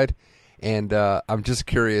outside, and I'm just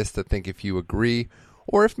curious to think if you agree,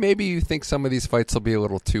 or if maybe you think some of these fights will be a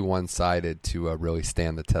little too one-sided to really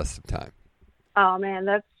stand the test of time. Oh, man,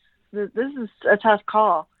 this is a tough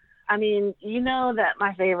call. I mean, that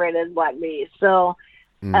my favorite is Black Beast, so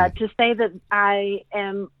to say that I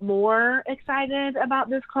am more excited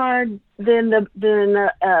about this card than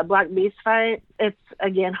the Black Beast fight, it's,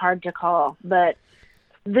 again, hard to call. But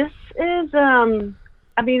this is,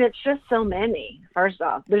 it's just so many, first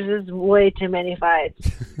off. There's just way too many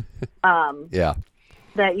fights. Yeah.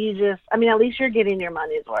 That you just, at least you're getting your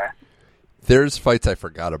money's worth. There's fights I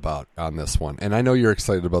forgot about on this one. And I know you're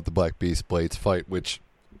excited about the Black Beast Blades fight, which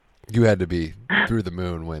you had to be through the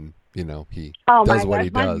moon when he does what he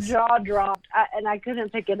does. My jaw dropped, and I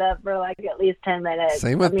couldn't pick it up for at least 10 minutes.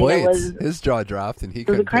 Same with Blades. His jaw dropped, and he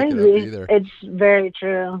couldn't pick it up either. It's very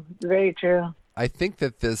true. Very true. I think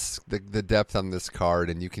that the depth on this card,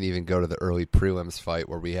 and you can even go to the early prelims fight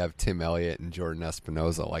where we have Tim Elliott and Jordan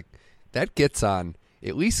Espinoza, that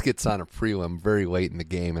at least gets on a prelim very late in the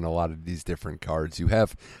game in a lot of these different cards. You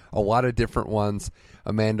have a lot of different ones.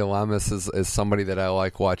 Amanda Lamas is somebody that I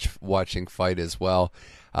like watching fight as well.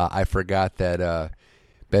 I forgot that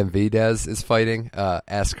Benavidez is fighting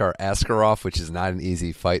Askar Askarov, which is not an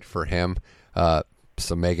easy fight for him.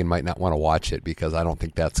 So Megan might not want to watch it because I don't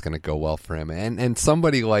think that's going to go well for him. And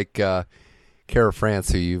somebody like Kara France,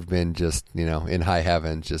 who you've been just in high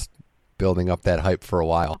heaven, just building up that hype for a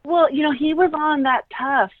while. Well, he was on that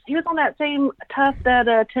tough. He was on that same tough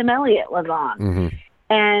that Tim Elliott was on. Mm-hmm.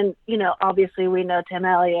 And, obviously we know Tim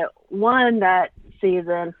Elliott won that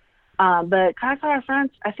season. But Kara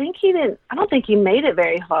France, I don't think he made it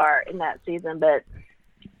very far in that season, but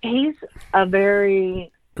he's a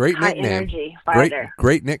very great high nickname. Energy fighter.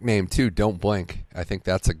 Great nickname too. Don't blink. I think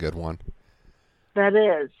that's a good one. That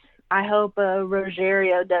is. I hope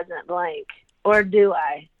Rogerio doesn't blink. Or do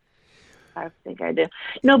I? I think I do.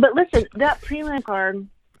 No, but listen, that prelim card,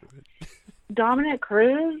 Dominic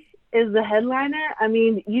Cruz is the headliner.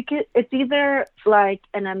 It's either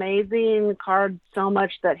an amazing card so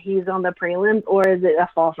much that he's on the prelims, or is it a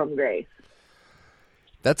fall from grace?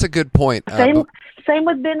 That's a good point. Same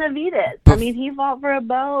with Benavidez. He fought for a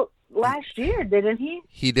belt last year, didn't he?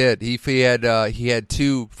 He did. He had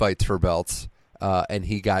 2 fights for belts, and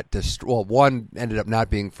he got well. One ended up not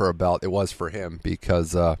being for a belt. It was for him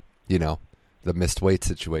because the missed weight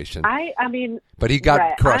situation. I mean, but he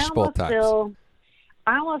got crushed both times.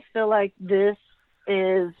 I almost feel like this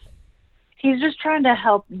is he's just trying to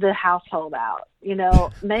help the household out.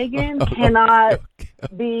 Megan cannot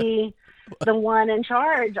be the one in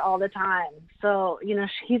charge all the time. So,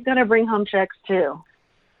 he's going to bring home checks too.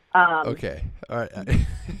 Okay. All right.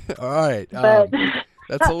 All right. But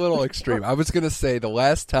that's a little extreme. I was going to say the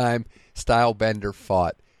last time Stylebender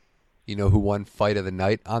fought, who won Fight of the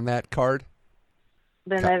Night on that card?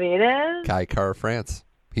 Benavidez? Kai Kara France.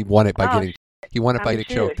 He won it by getting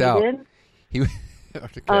choked out. He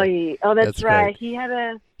okay. That's right.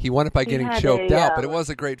 Great. He won it by getting choked out, but it was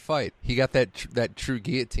a great fight. He got that true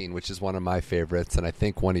guillotine, which is one of my favorites, and I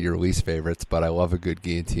think one of your least favorites, but I love a good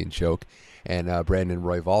guillotine choke. And Brandon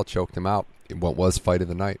Royval choked him out in what was Fight of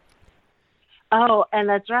the Night. Oh, and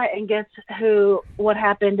that's right. And guess what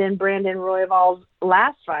happened in Brandon Royval's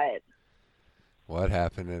last fight? What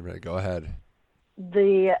happened? Go ahead.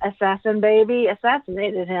 The assassin baby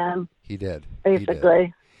assassinated him. He did.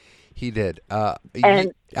 Basically. He did.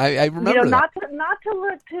 And I remember that. Not to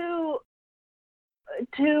look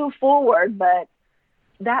too forward, but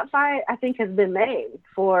that fight I think has been made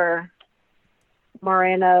for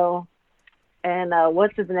Moreno and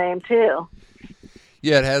what's his name too.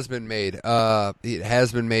 Yeah, it has been made. It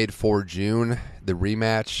has been made for June, the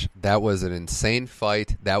rematch. That was an insane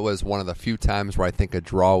fight. That was one of the few times where I think a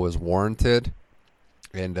draw was warranted,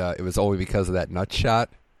 and it was only because of that nut shot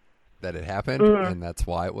that it happened, and that's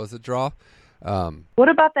why it was a draw. What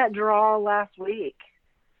about that draw last week?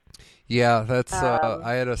 Yeah, that's.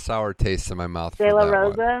 I had a sour taste in my mouth. De La for that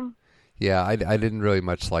Rosa. One. Yeah, I didn't really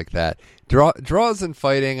much like that. Draws in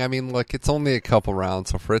fighting, I mean, look, it's only a couple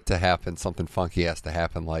rounds, so for it to happen, something funky has to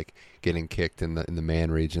happen, like getting kicked in the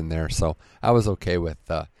man region there. So I was okay with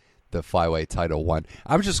the flyweight title one.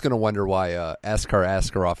 I'm just going to wonder why Askar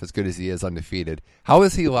Askarov, as good as he is undefeated, how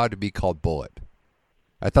is he allowed to be called Bullet?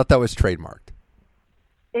 I thought that was trademarked.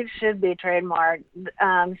 It should be trademarked.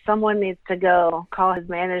 Someone needs to go call his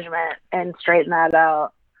management and straighten that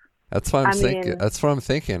out. That's what I'm thinking. That's what I'm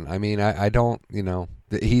thinking. I mean, I don't,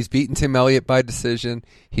 he's beaten Tim Elliott by decision.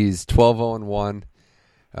 He's 12-0-1.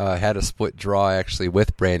 Had a split draw actually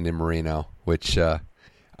with Brandon Moreno, which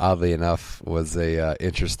oddly enough was a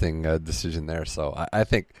interesting decision there. So I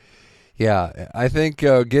think,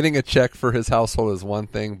 getting a check for his household is one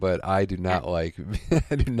thing, but I do not like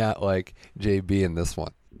JB in this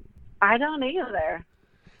one. I don't either.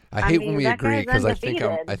 I hate when we agree because I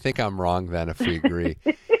think I'm wrong then if we agree.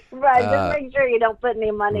 Right, just make sure you don't put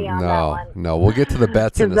any money on that one. No, we'll get to the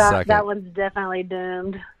bets in a second. That one's definitely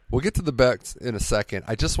doomed. We'll get to the bets in a second.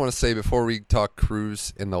 I just want to say before we talk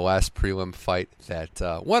Cruz in the last prelim fight that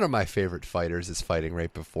one of my favorite fighters is fighting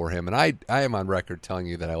right before him, and I am on record telling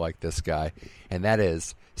you that I like this guy, and that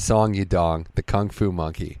is Song Yadong, the Kung Fu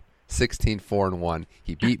Monkey. 16-4-1.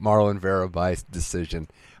 He beat Marlon Vera by decision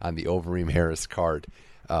on the Overeem Harris card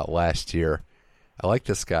last year. I like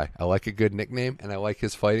this guy. I like a good nickname, and I like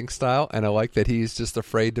his fighting style, and I like that he's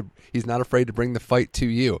not afraid to bring the fight to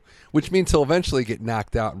you, which means he'll eventually get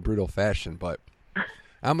knocked out in brutal fashion, but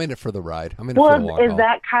I'm in it for the ride. I'm in it for the long haul. Is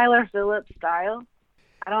that Kyler Phillips' style?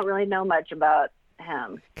 I don't really know much about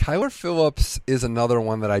him. Kyler Phillips is another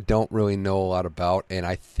one that I don't really know a lot about, and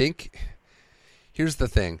I think here's the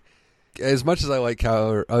thing. As much as I like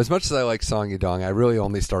Kyler, as much as I like Song Yadong, I really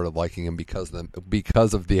only started liking him because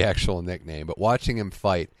of the actual nickname. But watching him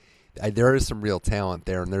fight, there is some real talent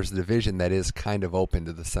there, and there's a division that is kind of open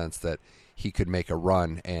to the sense that he could make a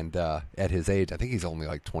run. And at his age, I think he's only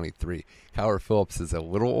like 23. Kyler Phillips is a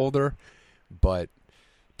little older, but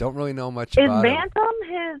don't really know much about him.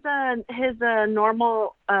 Is Bantam his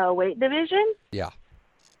normal weight division? Yeah.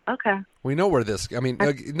 Okay. We know where this... I mean,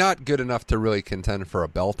 not good enough to really contend for a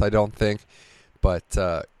belt, I don't think. But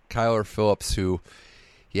Kyler Phillips, who...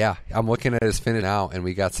 Yeah, I'm looking at his finish now, and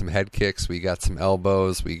we got some head kicks, we got some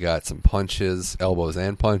elbows, we got some punches, elbows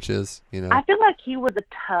and punches, I feel like he was a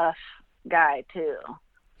tough guy, too.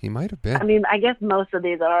 He might have been. I mean, I guess most of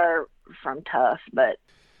these are from Tough, but...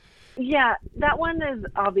 Yeah, that one is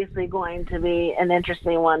obviously going to be an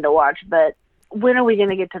interesting one to watch, but... When are we going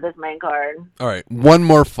to get to this main card? All right, one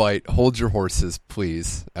more fight. Hold your horses,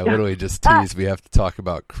 please. I literally just teased we have to talk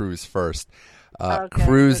about Cruz first.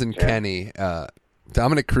 Cruz and Kenny.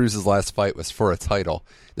 Dominic Cruz's last fight was for a title,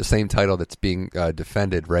 the same title that's being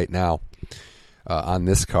defended right now on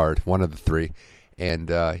this card, one of the three.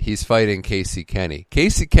 and he's fighting Casey Kenny.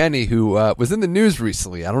 Casey Kenny, who was in the news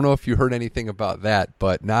recently. I don't know if you heard anything about that,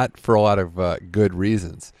 but not for a lot of good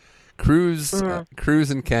reasons. Cruz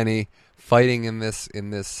and Kenny fighting in this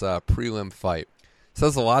prelim fight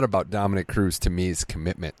says a lot about Dominic Cruz, to me, his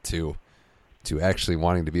commitment to actually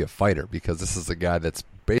wanting to be a fighter, because this is a guy that's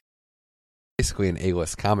basically an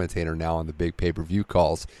A-list commentator now on the big pay-per-view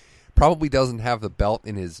calls. Probably doesn't have the belt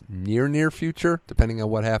in his near future, depending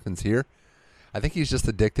on what happens here. I think he's just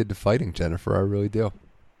addicted to fighting, Jennifer. I really do.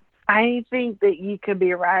 I think that you could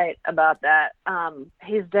be right about that.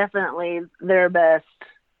 He's definitely their best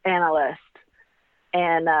analyst,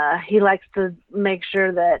 and he likes to make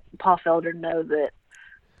sure that Paul Felder knows it.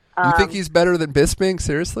 You think he's better than Bisping?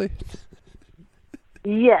 Seriously?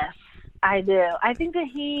 Yes, I do. I think that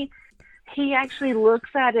he actually looks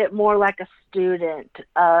at it more like a student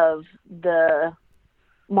of the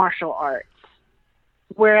martial arts.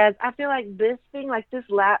 Whereas I feel like Bisping, like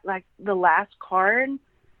the last card,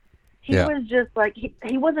 he was just like,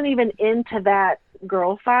 he wasn't even into that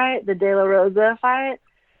girl fight, the De La Rosa fight,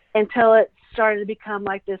 until it started to become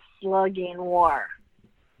like this slugging war.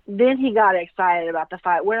 Then he got excited about the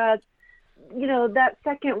fight. Whereas, that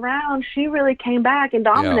second round, she really came back and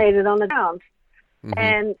dominated on the ground. Mm-hmm.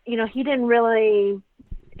 And, he didn't really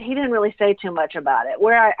say too much about it.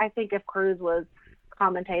 Where I think if Cruz was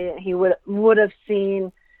commentating, he would have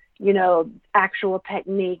seen, actual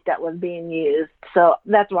technique that was being used. So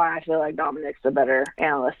that's why I feel like Dominic's a better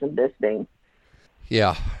analyst than Bisping.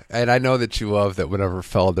 Yeah, and I know that you love that whenever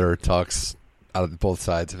Felder talks out of both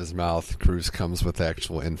sides of his mouth, Cruz comes with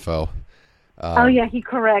actual info. He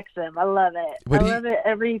corrects him. I love it. Love it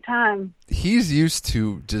every time. He's used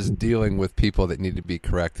to just dealing with people that need to be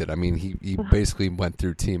corrected. I mean, he basically went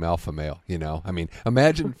through Team Alpha Male, I mean,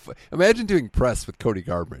 imagine doing press with Cody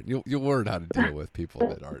Garbrandt. You'll learn how to deal with people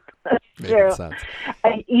that aren't making sense.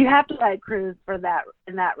 You have to like Cruz for that,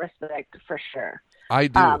 in that respect, for sure. I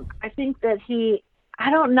do. I think that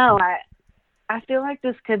I don't know. I feel like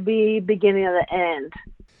this could be beginning of the end.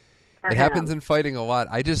 It happens in fighting a lot.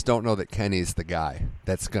 I just don't know that Kenny's the guy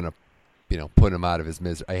that's going to, put him out of his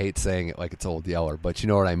misery. I hate saying it like it's Old Yeller, but you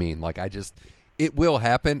know what I mean. Like, it will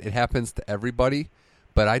happen. It happens to everybody,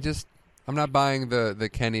 but I'm not buying the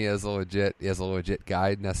Kenny as a legit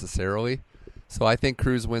guy necessarily. So I think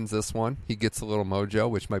Cruz wins this one. He gets a little mojo,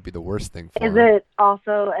 which might be the worst thing for him. Is it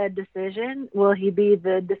also a decision? Will he be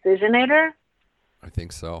the decisionator? I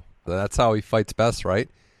think so. That's how he fights best, right?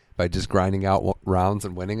 By just grinding out rounds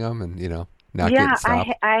and winning them, and not getting stopped.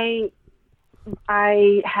 Yeah,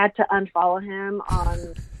 I had to unfollow him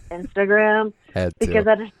on Instagram because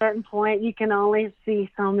at a certain point you can only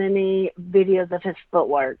see so many videos of his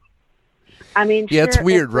footwork. I mean, it's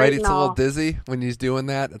weird, right? It's a little dizzy when he's doing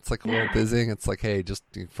that. It's like a little dizzying. It's like, hey, just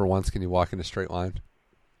for once, can you walk in a straight line?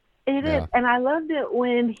 It is, and I loved it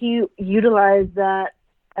when he utilized that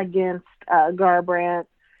against Garbrandt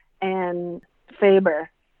and Faber.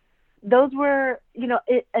 Those were,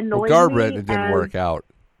 it annoyed me. Garbrandt, it didn't work out.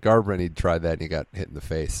 Garbrandt, he tried that and he got hit in the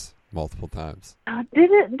face multiple times.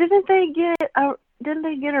 Didn't they get a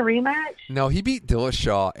rematch? No, he beat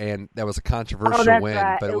Dillashaw, and that was a controversial win,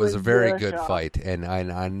 right. But it was a very good fight,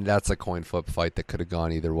 and that's a coin flip fight that could have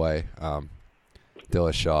gone either way.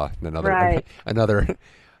 Dillashaw,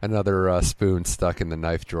 another spoon stuck in the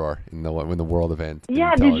knife drawer in the world event.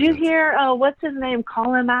 Yeah, did you hear? What's his name?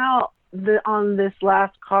 Call him out on this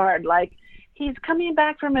last card. Like, he's coming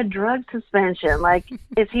back from a drug suspension. Like,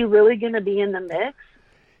 is he really going to be in the mix?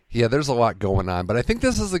 Yeah, there's a lot going on, but I think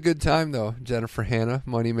this is a good time, though, Jennifer Hanna,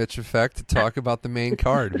 Money Mitch Effect, to talk about the main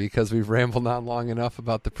card because we've rambled on long enough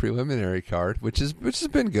about the preliminary card, which has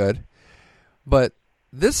been good. But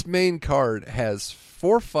this main card has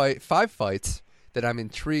 5 fights that I'm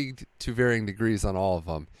intrigued to varying degrees on all of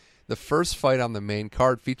them. The first fight on the main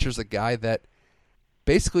card features a guy that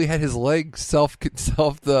basically had his leg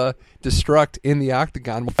self-destruct in the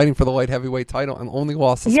octagon fighting for the light heavyweight title and only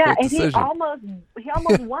lost a split decision. He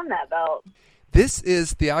almost won that belt. This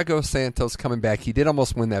is Thiago Santos coming back. He did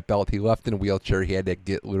almost win that belt. He left in a wheelchair. He had to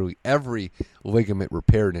get literally every ligament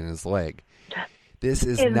repaired in his leg. This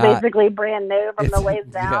is basically brand new from the waist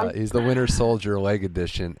down. Yeah, he's the Winter Soldier leg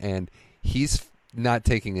edition, and he's not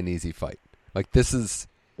taking an easy fight. Like, this is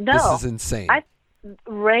insane.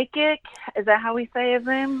 Rakic, is that how we say his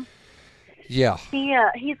name? Yeah.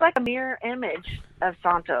 He's like a mirror image of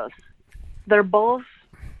Santos. They're both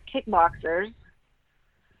kickboxers.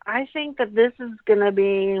 I think that this is going to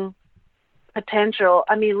be potential.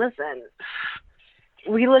 I mean, listen,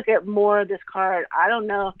 we look at more of this card. I don't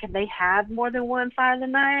know. Can they have more than one fight a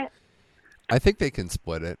night? I think they can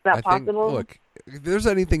split it. Is that possible? Look, if there's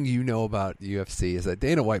anything you know about UFC is that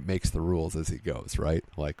Dana White makes the rules as he goes, right?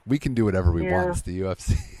 Like, we can do whatever we want. It's the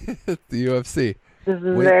UFC. It's the UFC. This is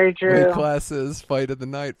very true. Weight classes, fight of the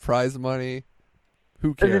night, prize money.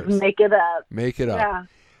 Who cares? Just make it up. Make it up.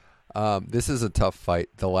 Yeah. This is a tough fight.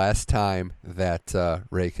 The last time that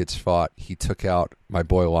Rakic fought, he took out my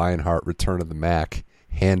boy Lionheart, Return of the Mac,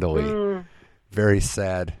 handily. Very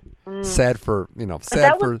sad. Sad for, sad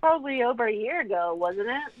that for... was probably over a year ago, wasn't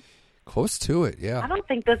it? Close to it, yeah. I don't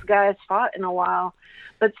think this guy has fought in a while.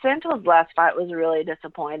 But Santos' last fight was really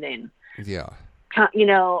disappointing. Yeah.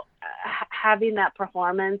 Having that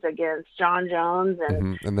performance against John Jones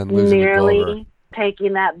and then losing nearly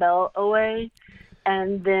taking that belt away,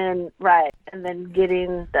 and then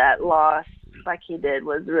getting that loss like he did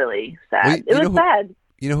was really sad. It was sad.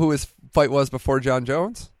 You know who his fight was before John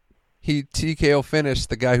Jones? He TKO finished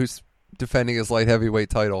the guy who's defending his light heavyweight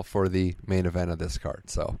title for the main event of this card.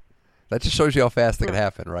 So that just shows you how fast it can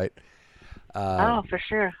happen, right? For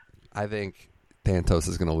sure. I think Santos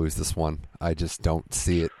is going to lose this one. I just don't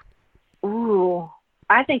see it. Ooh,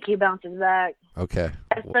 I think he bounces back. Okay.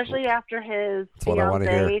 Especially after his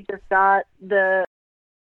fiancé just got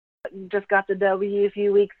the W a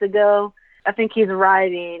few weeks ago. I think he's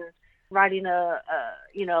riding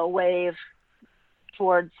a wave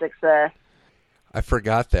towards success. I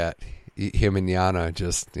forgot that him and Yana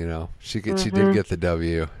just she did get the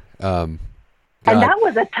W. God. And that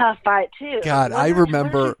was a tough fight too. God, I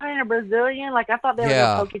remember she playing a Brazilian. Like I thought they were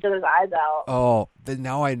going to poke each other's eyes out. Oh, then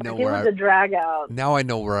now I know where it was a drag out. Now I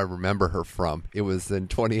know where I remember her from. It was in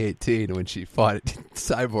 2018 when she fought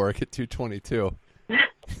Cyborg at 222.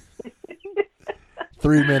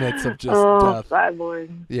 3 minutes of just death. Cyborg.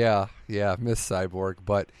 Yeah, Miss Cyborg.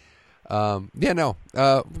 But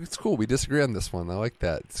it's cool. We disagree on this one. I like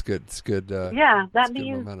that. It's good. It's good. That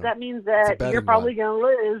means that you're probably going to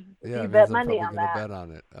lose. Yeah, you bet money on that. Bet on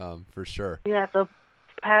it, for sure. Yeah, so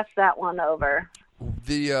pass that one over.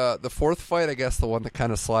 The fourth fight, I guess, the one that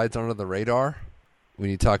kind of slides under the radar, when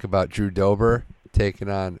you talk about Drew Dober taking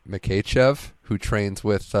on Makhachev, who trains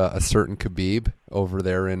with a certain Khabib over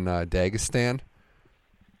there in Dagestan.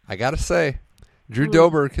 I gotta say, Drew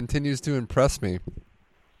Dober continues to impress me.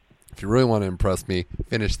 If you really want to impress me,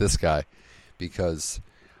 finish this guy, because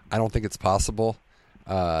I don't think it's possible.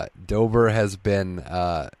 Dober has been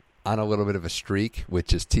on a little bit of a streak with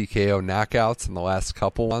just TKO knockouts in the last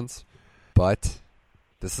couple ones, but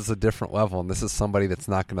this is a different level, and this is somebody that's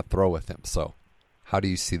not going to throw with him. So how do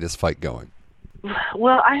you see this fight going?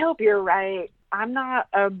 Well, I hope you're right. I'm not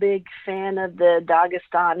a big fan of the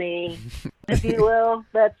Dagestani, if you will,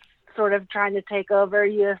 that's sort of trying to take over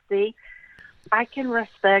UFC. I can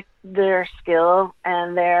respect their skill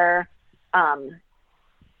and their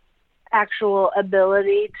actual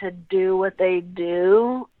ability to do what they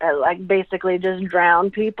do, like basically just drown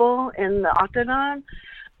people in the octagon.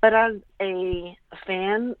 But as a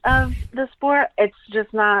fan of the sport, it's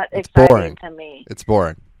just not exciting to me. It's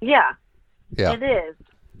boring. Yeah, it is.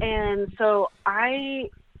 And so I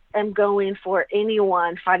am going for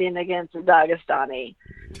anyone fighting against Dagestani,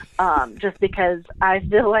 just because I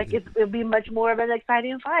feel like it'll be much more of an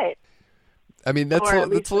exciting fight. I mean, that's a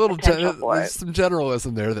little there's some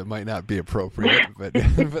generalism there that might not be appropriate, but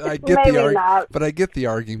I get the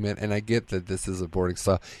argument, and I get that this is a boring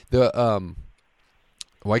style.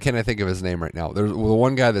 Why can't I think of his name right now? There's the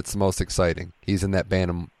one guy that's the most exciting. He's in that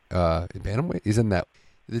bantamweight. He's in that.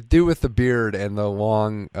 The dude with the beard and the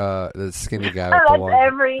long, the skinny guy with the long.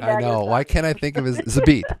 I know. Why can't I think of his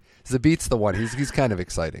Zabit? Zabit's the one. He's kind of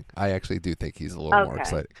exciting. I actually do think he's a little more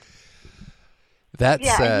exciting. That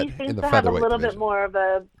said, he seems in the to have a featherweight little division, bit more of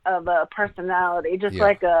a personality, just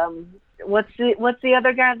like what's the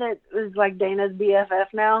other guy that is like Dana's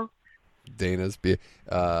BFF now? Dana's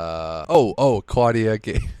Claudia.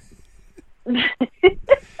 No,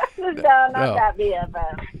 not that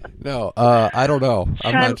BFF. No, I don't know.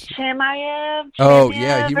 I'm not. Chimaev? Oh,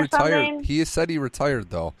 yeah, he retired. Something? He said he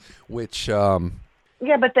retired, though, which...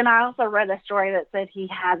 Yeah, but then I also read a story that said he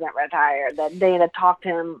hasn't retired, that Dana talked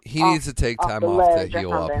him He needs to take time off to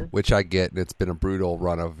heal up, which I get, and it's been a brutal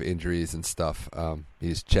run of injuries and stuff.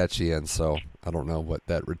 He's Chechen, so I don't know what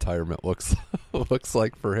that retirement looks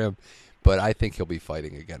like for him, but I think he'll be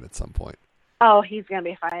fighting again at some point. Oh, he's going to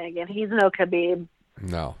be fighting again. He's no Khabib.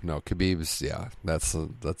 No, Khabib's,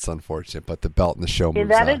 that's unfortunate, but the belt and the show moves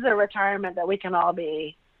that on. Is a retirement that we can all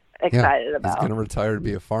be excited about. He's going to retire to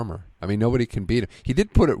be a farmer. I mean, nobody can beat him. He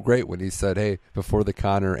did put it great when he said, hey, before the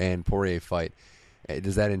Conor and Poirier fight, hey,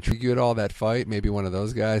 does that intrigue you at all, that fight? Maybe one of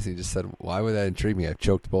those guys? He just said, why would that intrigue me? I've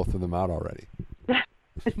choked both of them out already. I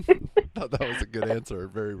thought that was a good answer,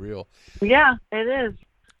 very real. Yeah, it is.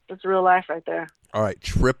 That's real life right there. All right,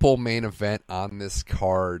 triple main event on this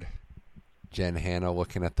card. Jen Hanna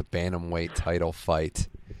looking at the bantamweight title fight.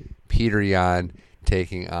 Peter Yan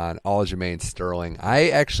taking on Aljamain Sterling. I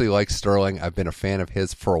actually like Sterling. I've been a fan of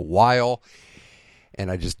his for a while,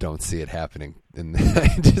 and I just don't see it happening.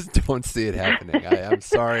 I just don't see it happening. I'm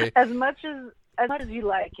sorry. As much as you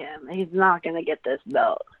like him, he's not going to get this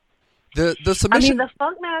belt. The submission. I mean, the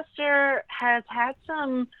Funkmaster has had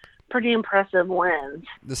some pretty impressive wins.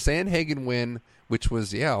 The Sandhagen win, which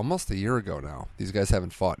was almost a year ago now. These guys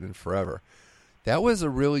haven't fought in forever. That was a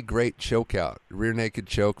really great chokeout. Rear naked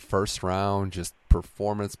choke, first round, just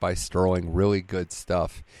performance by Sterling, really good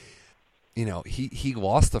stuff. You know, he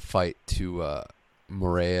lost the fight to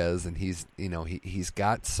Moraes, and he's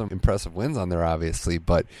got some impressive wins on there, obviously.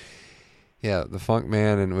 But yeah, the Funk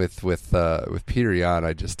Man and with Peter Yan,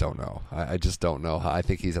 I just don't know. I just don't know. I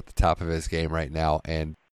think he's at the top of his game right now.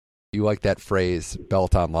 And you like that phrase,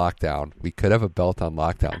 belt on lockdown. We could have a belt on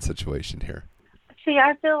lockdown situation here. See,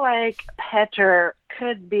 I feel like Petter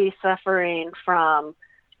could be suffering from,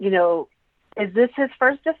 is this his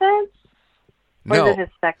first defense? Or No. is it his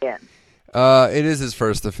second? It is his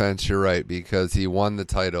first defense, you're right, because he won the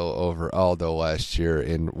title over Aldo last year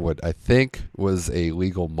in what I think was a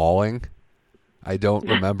legal mauling. I don't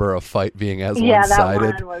remember a fight being as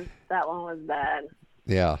one-sided. That one was bad.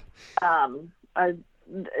 Yeah.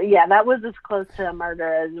 That was as close to a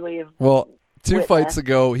murder as we've Two witnessed. fights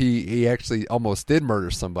ago, he actually almost did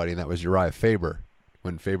murder somebody, and that was Uriah Faber,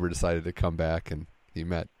 when Faber decided to come back and he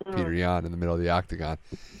met Peter Yan in the middle of the octagon.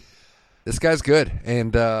 This guy's good,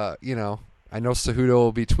 and I know Cejudo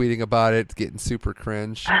will be tweeting about it, getting super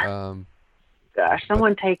cringe. Gosh,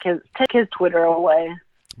 someone take his Twitter away.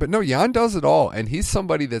 But no, Yan does it all, and he's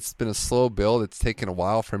somebody that's been a slow build. It's taken a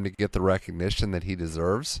while for him to get the recognition that he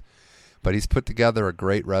deserves, but he's put together a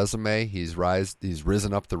great resume. He's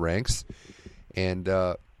risen up the ranks, and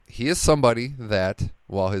he is somebody that,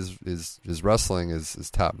 while his wrestling is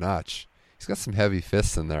top notch, he's got some heavy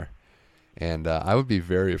fists in there. And I would be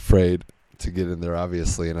very afraid to get in there,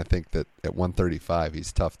 obviously, and I think that at 135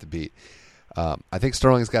 he's tough to beat. I think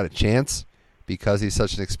Sterling's got a chance because he's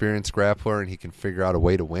such an experienced grappler and he can figure out a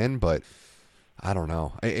way to win, but I don't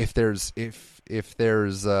know. If there's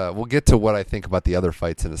we'll get to what I think about the other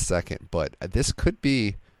fights in a second, but this could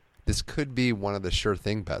be one of the sure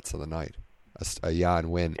thing bets of the night. A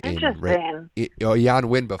Yan win a Yan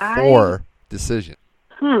win before decision.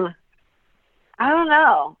 I don't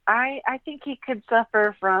know. I think he could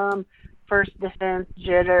suffer from first defense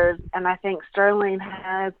jitters, and I think Sterling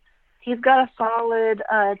he's got a solid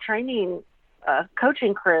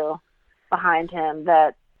coaching crew behind him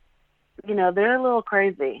that, they're a little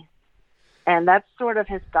crazy, and that's sort of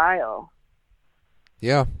his style.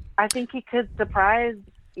 Yeah. I think he could surprise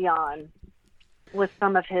Yan with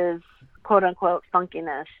some of his quote unquote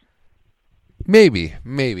funkiness. Maybe,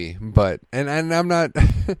 but and I'm not.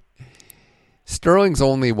 Sterling's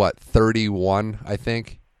only 31, I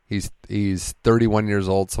think. He's 31 years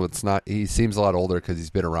old, so it's not. He seems a lot older because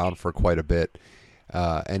he's been around for quite a bit,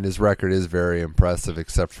 and his record is very impressive,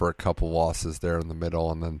 except for a couple losses there in the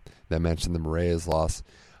middle, and then I mentioned the Moraes loss.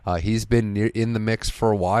 He's been in the mix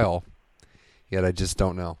for a while, yet I just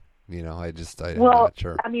don't know. I'm not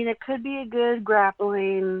sure. I mean, it could be a good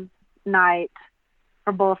grappling night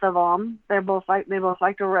for both of them. They both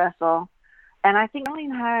like to wrestle. And I think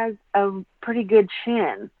Sterling has a pretty good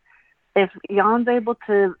chin. If Jan's able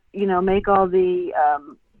to, make all the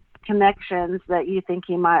connections that you think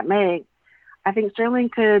he might make, I think Sterling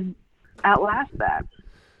could outlast that.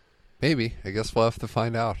 Maybe. I guess we'll have to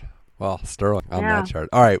find out. Well, Sterling on that chart.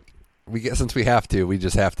 All right. We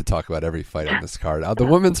just have to talk about every fight on this card. The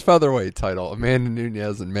women's featherweight title, Amanda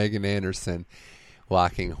Nunes and Megan Anderson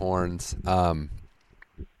locking horns.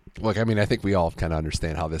 Look, I mean, I think we all kind of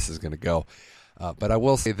understand how this is going to go. But I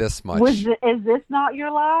will say this much. Is this not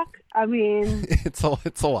your lock? I mean... it's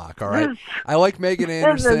a lock, all right? I like Megan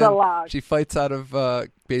Anderson. This is a lock. She fights out of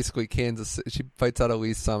basically Kansas. She fights out of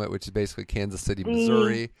Lee Summit, which is basically Kansas City,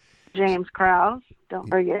 Missouri. James Krause, don't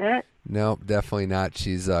forget it. No, definitely not.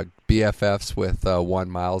 She's BFFs with one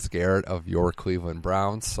Myles Garrett of your Cleveland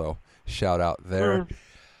Browns, so shout out there.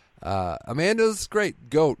 Amanda's great.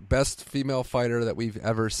 GOAT, best female fighter that we've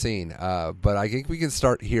ever seen. But I think we can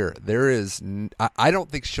start here. I don't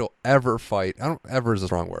think she'll ever fight. Ever is a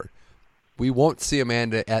strong word. We won't see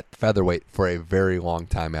Amanda at featherweight for a very long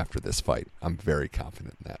time after this fight. I'm very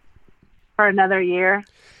confident in that. For another year.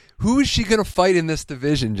 Who is she going to fight in this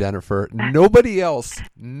division, Jennifer? Nobody else.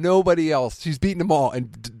 Nobody else. She's beaten them all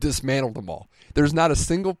and dismantled them all. There's not a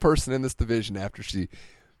single person in this division after she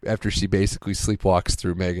basically sleepwalks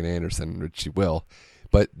through Megan Anderson, which she will,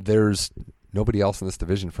 but there's nobody else in this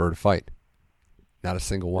division for her to fight. Not a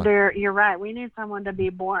single one. You're right. We need someone to be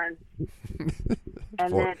born,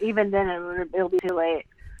 and then even then it'll be too late.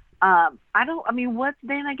 What's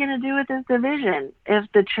Dana going to do with this division if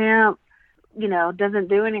the champ, doesn't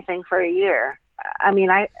do anything for a year? I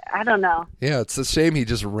mean, I don't know. Yeah, it's a shame he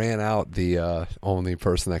just ran out the only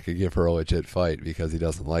person that could give her a legit fight because he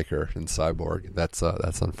doesn't like her in Cyborg. That's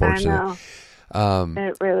unfortunate. I know.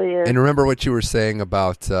 It really is. And remember what you were saying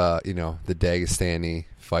about the Dagestani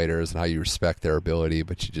fighters and how you respect their ability,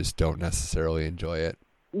 but you just don't necessarily enjoy it.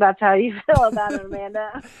 That's how you feel about it,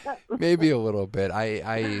 Amanda. Maybe a little bit.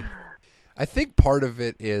 I think part of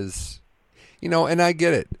it is, and I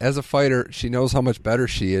get it. As a fighter, she knows how much better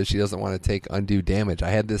she is. She doesn't want to take undue damage.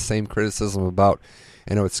 I had this same criticism about,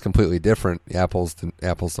 I know it's completely different, apples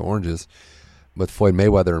to oranges, with Floyd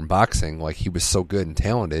Mayweather in boxing. Like, he was so good and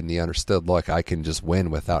talented, and he understood, look, I can just win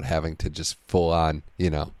without having to just full on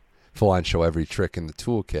show every trick in the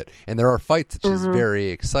toolkit. And there are fights that she's very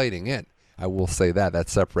exciting in. I will say that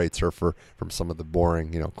separates her from some of the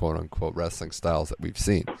boring, quote unquote wrestling styles that we've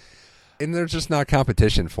seen. And there's just not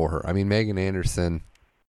competition for her. I mean, Megan Anderson,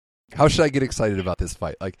 how should I get excited about this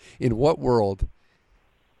fight? Like, in what world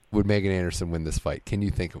would Megan Anderson win this fight? Can you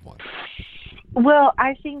think of one? Well,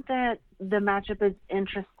 I think that the matchup is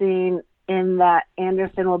interesting in that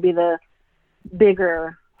Anderson will be the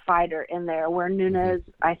bigger fighter in there, where Nunes,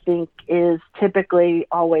 I think, is typically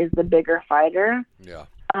always the bigger fighter. Yeah.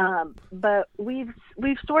 But we've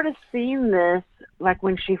sort of seen this, like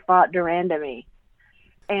when she fought Durandamy,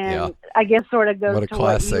 and I guess sort of goes to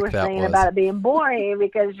what you were saying about it being boring,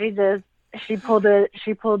 because she pulled a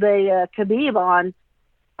Khabib on,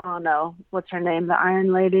 oh no, what's her name, the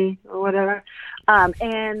Iron Lady or whatever,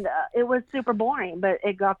 and it was super boring, but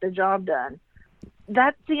it got the job done.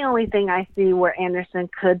 That's the only thing I see where Anderson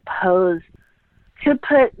could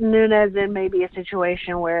put Nunes in maybe a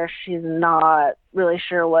situation where she's not really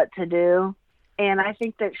sure what to do. And I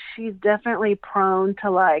think that she's definitely prone to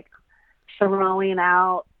like throwing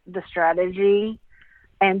out the strategy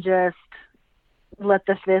and just let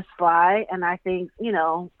the fist fly. And I think,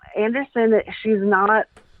 Anderson, she's no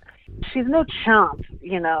chump,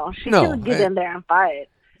 she can get in there and fight.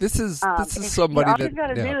 This is somebody all she's got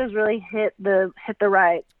to do is really hit the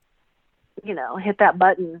right, hit that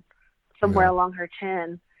button somewhere along her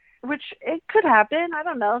chin, which it could happen. I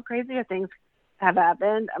don't know. Crazier things have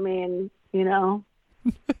happened. I mean,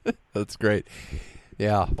 That's great.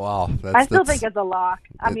 Yeah. Wow. I still think it's a lock.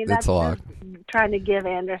 I mean, that's a lock. Trying to give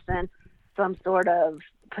Anderson some sort of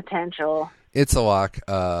potential. It's a lock.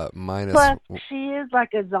 Minus. Plus, she is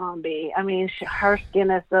like a zombie. I mean, her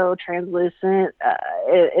skin is so translucent.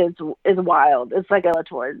 It's wild. It's like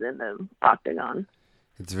Bellator's in the octagon.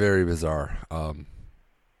 It's very bizarre.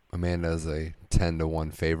 Amanda is a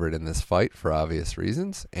 10-1 favorite in this fight for obvious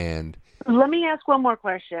reasons. And let me ask one more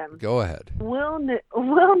question. Go ahead. Will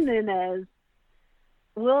Nunes,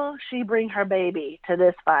 will she bring her baby to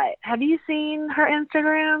this fight? Have you seen her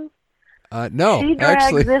Instagram? No, she drags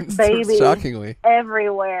actually, this baby shockingly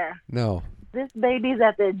everywhere. No. This baby's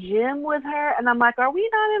at the gym with her, and I'm like, are we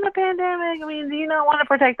not in a pandemic? I mean, do you not want to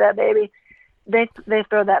protect that baby? They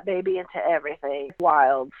throw that baby into everything. It's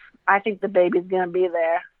wild. I think the baby's going to be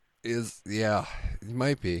there. It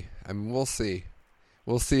might be. I mean, we'll see.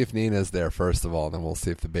 We'll see if Nina's there first of all, and then we'll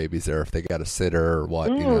see if the baby's there, if they got a sitter or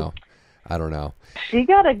what. I don't know. She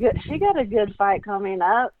got a good fight coming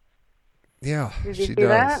up. Yeah, Did you she see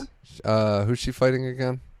does. That? Who's she fighting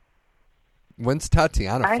again? When's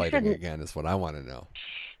Tatiana fighting again? Is what I want to know.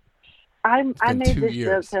 I made this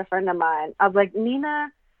joke to a friend of mine. I was like,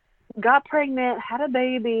 Nina got pregnant, had a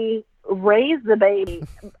baby, raised the baby,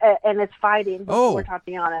 and is fighting before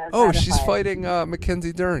Tatiana. She's fighting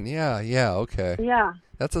Mackenzie Dern. Yeah, okay. Yeah,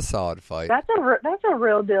 that's a solid fight. That's a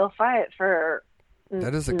real deal fight for Nina.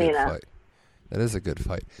 That is a good fight. That is a good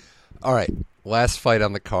fight. All right, last fight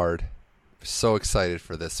on the card. So excited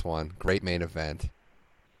for this one. Great main event.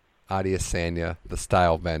 Adesanya, the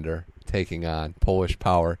style bender, taking on Polish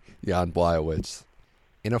power Jan Blachowicz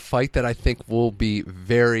in a fight that I think will be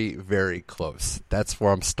very, very close. That's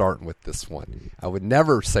where I'm starting with this one. I would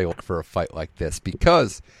never say look for a fight like this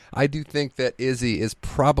because I do think that Izzy is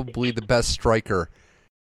probably the best striker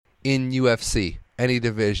in UFC, any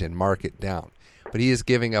division, mark it down. But he is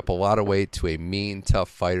giving up a lot of weight to a mean, tough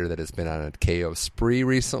fighter that has been on a KO spree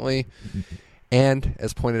recently. And,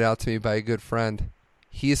 as pointed out to me by a good friend,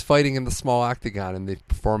 he is fighting in the small octagon in the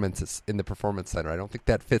performance center. I don't think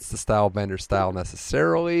that fits the style bender style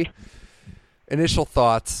necessarily. Initial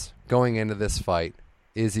thoughts going into this fight.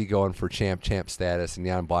 Is he going for champ status and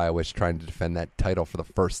Jan Blachowicz trying to defend that title for the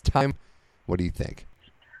first time? What do you think?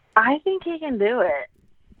 I think he can do it.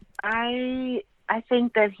 I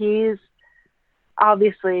think that he's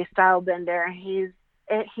obviously style bender. He's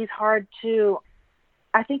hard to.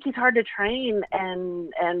 I think he's hard to train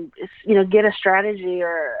and get a strategy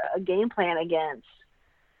or a game plan against.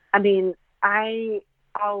 I mean, I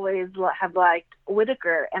always have liked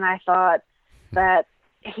Whitaker, and I thought that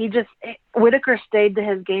Whitaker stayed to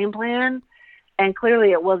his game plan, and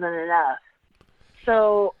clearly it wasn't enough.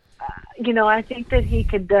 So, I think that he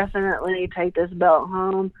could definitely take this belt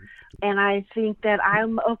home, and I think that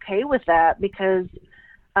I'm okay with that because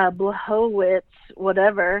Blachowicz,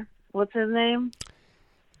 what's his name?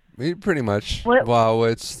 Pretty much.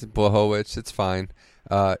 Blachowicz, it's fine.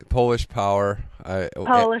 Polish Power.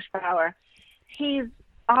 Polish Power. He's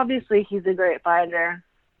a great fighter,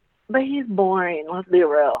 but he's boring. Let's be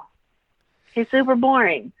real. He's super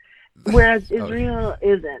boring, whereas Israel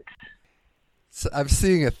isn't. So I'm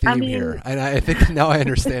seeing a theme here, and I think now I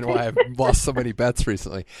understand why I've lost so many bets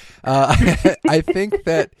recently. I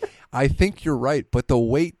think you're right, but the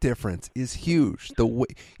weight difference is huge.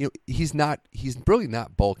 He's really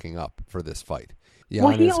not bulking up for this fight.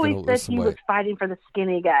 Well, he always said he was fighting for the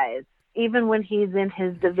skinny guys. Even when he's in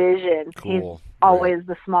his division, he's always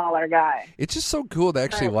the smaller guy. It's just so cool to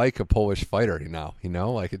actually like a Polish fighter now.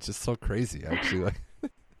 Like it's just so crazy. Actually,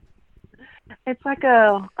 it's like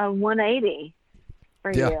a 180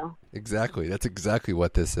 for you. Yeah, exactly. That's exactly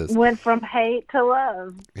what this is. Went from hate to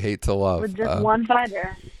love. Hate to love with just one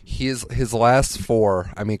fighter. His last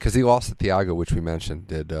four. I mean, because he lost to Thiago, which we mentioned.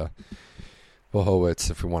 Did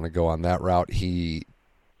Blachowicz, if we want to go on that route, he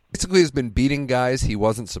basically has been beating guys he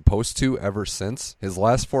wasn't supposed to ever since. His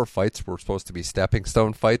last four fights were supposed to be stepping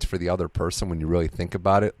stone fights for the other person when you really think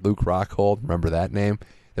about it. Luke Rockhold, remember that name?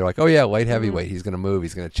 They're like, oh yeah, light heavyweight, he's going to move,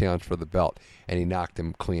 he's going to challenge for the belt, and he knocked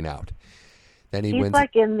him clean out. Then he wins. He's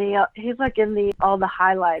like in the all the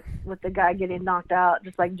highlights with the guy getting knocked out,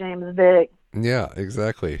 just like James Vick. Yeah,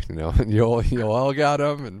 exactly. Yoel got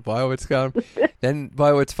him, and Blachowicz got him. Then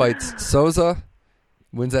Blachowicz fights Souza,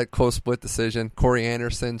 wins that close split decision. Corey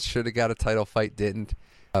Anderson should have got a title fight, didn't.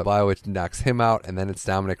 Blachowicz knocks him out, and then it's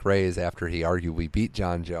Dominic Reyes after he arguably beat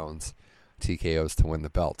John Jones, TKOs to win the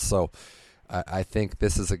belt. So I think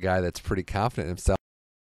this is a guy that's pretty confident in himself,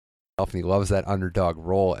 and he loves that underdog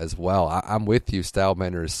role as well. I'm with you.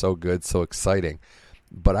 Stylebender is so good, so exciting.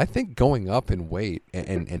 But I think going up in weight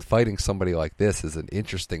and fighting somebody like this is an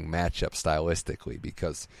interesting matchup stylistically,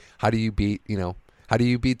 because how do you beat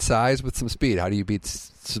size with some speed? How do you beat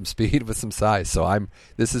some speed with some size? So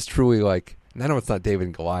this is truly like, and I know it's not David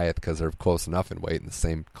and Goliath because they're close enough in weight in the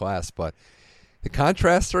same class, but the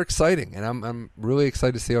contrasts are exciting, and I'm really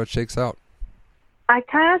excited to see how it shakes out. I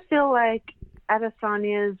kind of feel like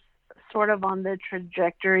Adesanya's sort of on the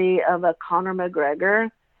trajectory of a Conor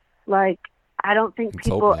McGregor. Like, I don't think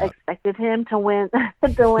people expected him to win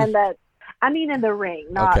that. I mean, in the ring,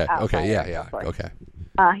 not outside. Okay, yeah, okay.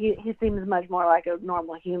 He seems much more like a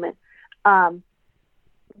normal human, but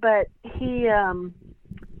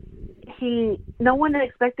no one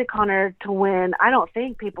expected Conor to win. I don't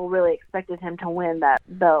think people really expected him to win that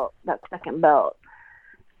belt, that second belt.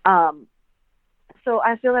 So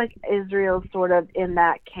I feel like Israel's sort of in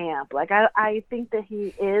that camp. Like I think that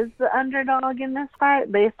he is the underdog in this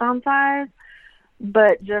fight based on size,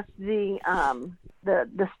 but just the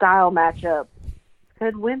style matchup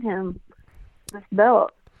could win him this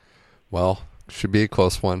belt. Well, should be a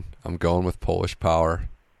close one. I'm going with Polish Power.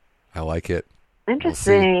 I like it.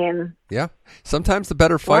 Interesting. We'll yeah. Sometimes the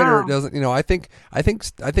better fighter doesn't. I think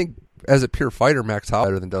as a pure fighter, Max Holloway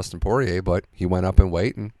is better than Dustin Poirier, but he went up in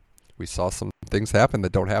weight, and we saw some things happen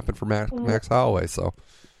that don't happen for Max Holloway. So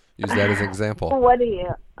use that as an example. What do you?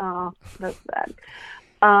 Oh, that's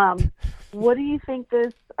bad. What do you think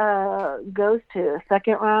this goes to?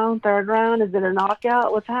 Second round, third round? Is it a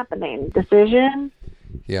knockout? What's happening? Decision?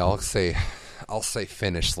 Yeah, I'll say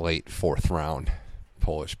finish late, fourth round.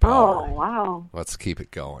 Polish Power. Oh, wow. Let's keep it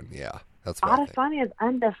going. Yeah, that's what Adesanya is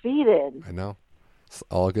undefeated. I know.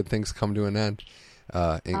 All good things come to an end.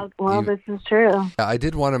 This is true. I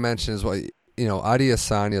did want to mention as well,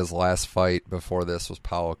 Adesanya's last fight before this was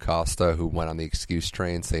Paulo Costa, who went on the excuse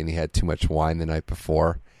train saying he had too much wine the night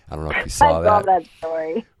before. I don't know if you saw that. I saw that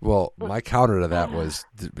story. Well, my counter to that was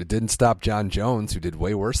it didn't stop John Jones, who did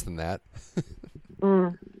way worse than that.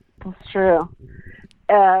 That's true.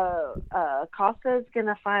 Costa is going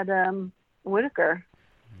to fight Whitaker.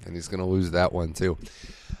 And he's going to lose that one, too.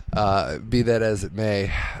 Be that as it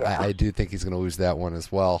may, I do think he's going to lose that one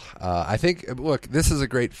as well. I think, look, this is a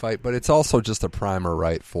great fight, but it's also just a primer,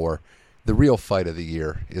 right, for the real fight of the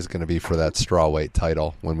year is going to be for that strawweight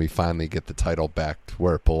title when we finally get the title back to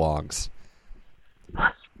where it belongs.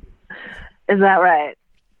 Is that right?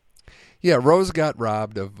 Yeah, Rose got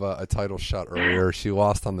robbed of a title shot earlier. She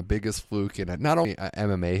lost on the biggest fluke in not only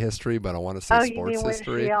MMA history, but I want to say sports you mean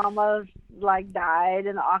history. When she almost died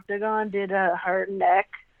in the octagon, did her neck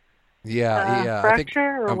Yeah,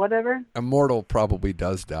 fracture I think or whatever? Immortal probably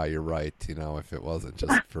does die. You're right. If it wasn't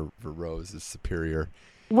just for Rose's superior.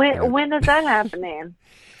 When is that happening?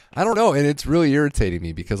 I don't know, and it's really irritating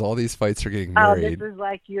me because all these fights are getting married. Oh, this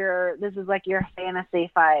is like your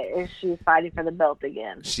fantasy fight. Is she fighting for the belt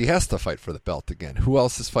again? She has to fight for the belt again. Who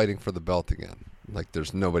else is fighting for the belt again?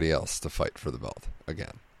 There's nobody else to fight for the belt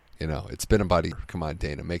again. It's been about a year. Come on,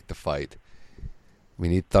 Dana, make the fight. We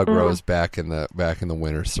need Thug Rose back in the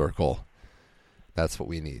winner's circle. That's what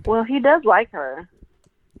we need. Well, he does like her.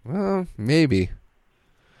 Well, maybe.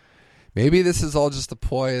 Maybe this is all just a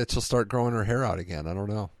ploy that she'll start growing her hair out again. I don't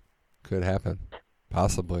know. Could happen.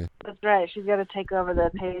 Possibly. That's right. She's got to take over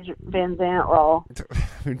the Paige Van Zandt role.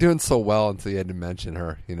 We're doing so well until you had to mention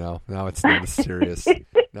her, Now it's not as serious.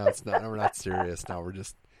 No, it's not. We're not serious. Now we're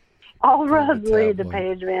just... All roads lead to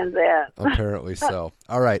Paige Van Zandt. Apparently so.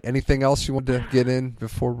 All right. Anything else you want to get in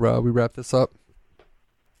before we wrap this up?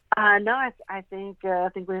 No, I think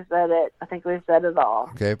we've said it. I think we've said it all.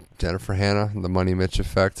 Okay, Jennifer Hanna, the Money Mitch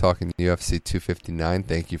Effect, talking UFC 259.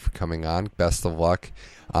 Thank you for coming on. Best of luck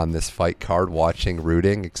on this fight card, watching,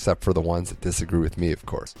 rooting, except for the ones that disagree with me, of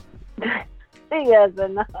course. Yes,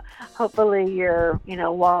 and hopefully your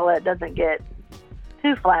wallet doesn't get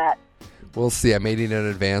too flat. We'll see. I made it in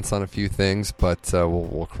advance on a few things, but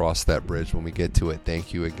we'll cross that bridge when we get to it.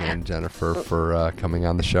 Thank you again, Jennifer, for coming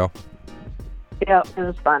on the show. Yep, it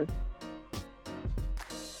was fun.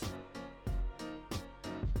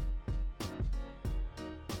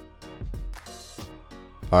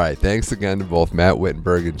 All right, thanks again to both Matt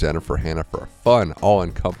Wittenberg and Jennifer Hanna for a fun,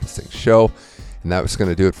 all-encompassing show. And that was going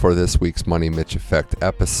to do it for this week's Money Mitch Effect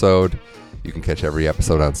episode. You can catch every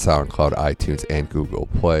episode on SoundCloud, iTunes, and Google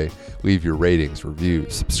Play. Leave your ratings,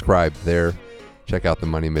 reviews, subscribe there. Check out the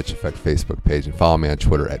Money Mitch Effect Facebook page and follow me on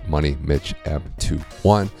Twitter at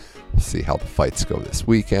MoneyMitchM21. We'll see how the fights go this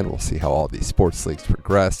weekend. We'll see how all these sports leagues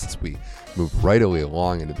progress as we move right away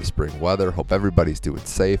along into the spring weather. Hope everybody's doing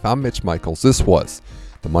safe. I'm Mitch Michaels. This was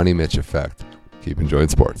the Money Mitch Effect. Keep enjoying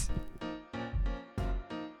sports.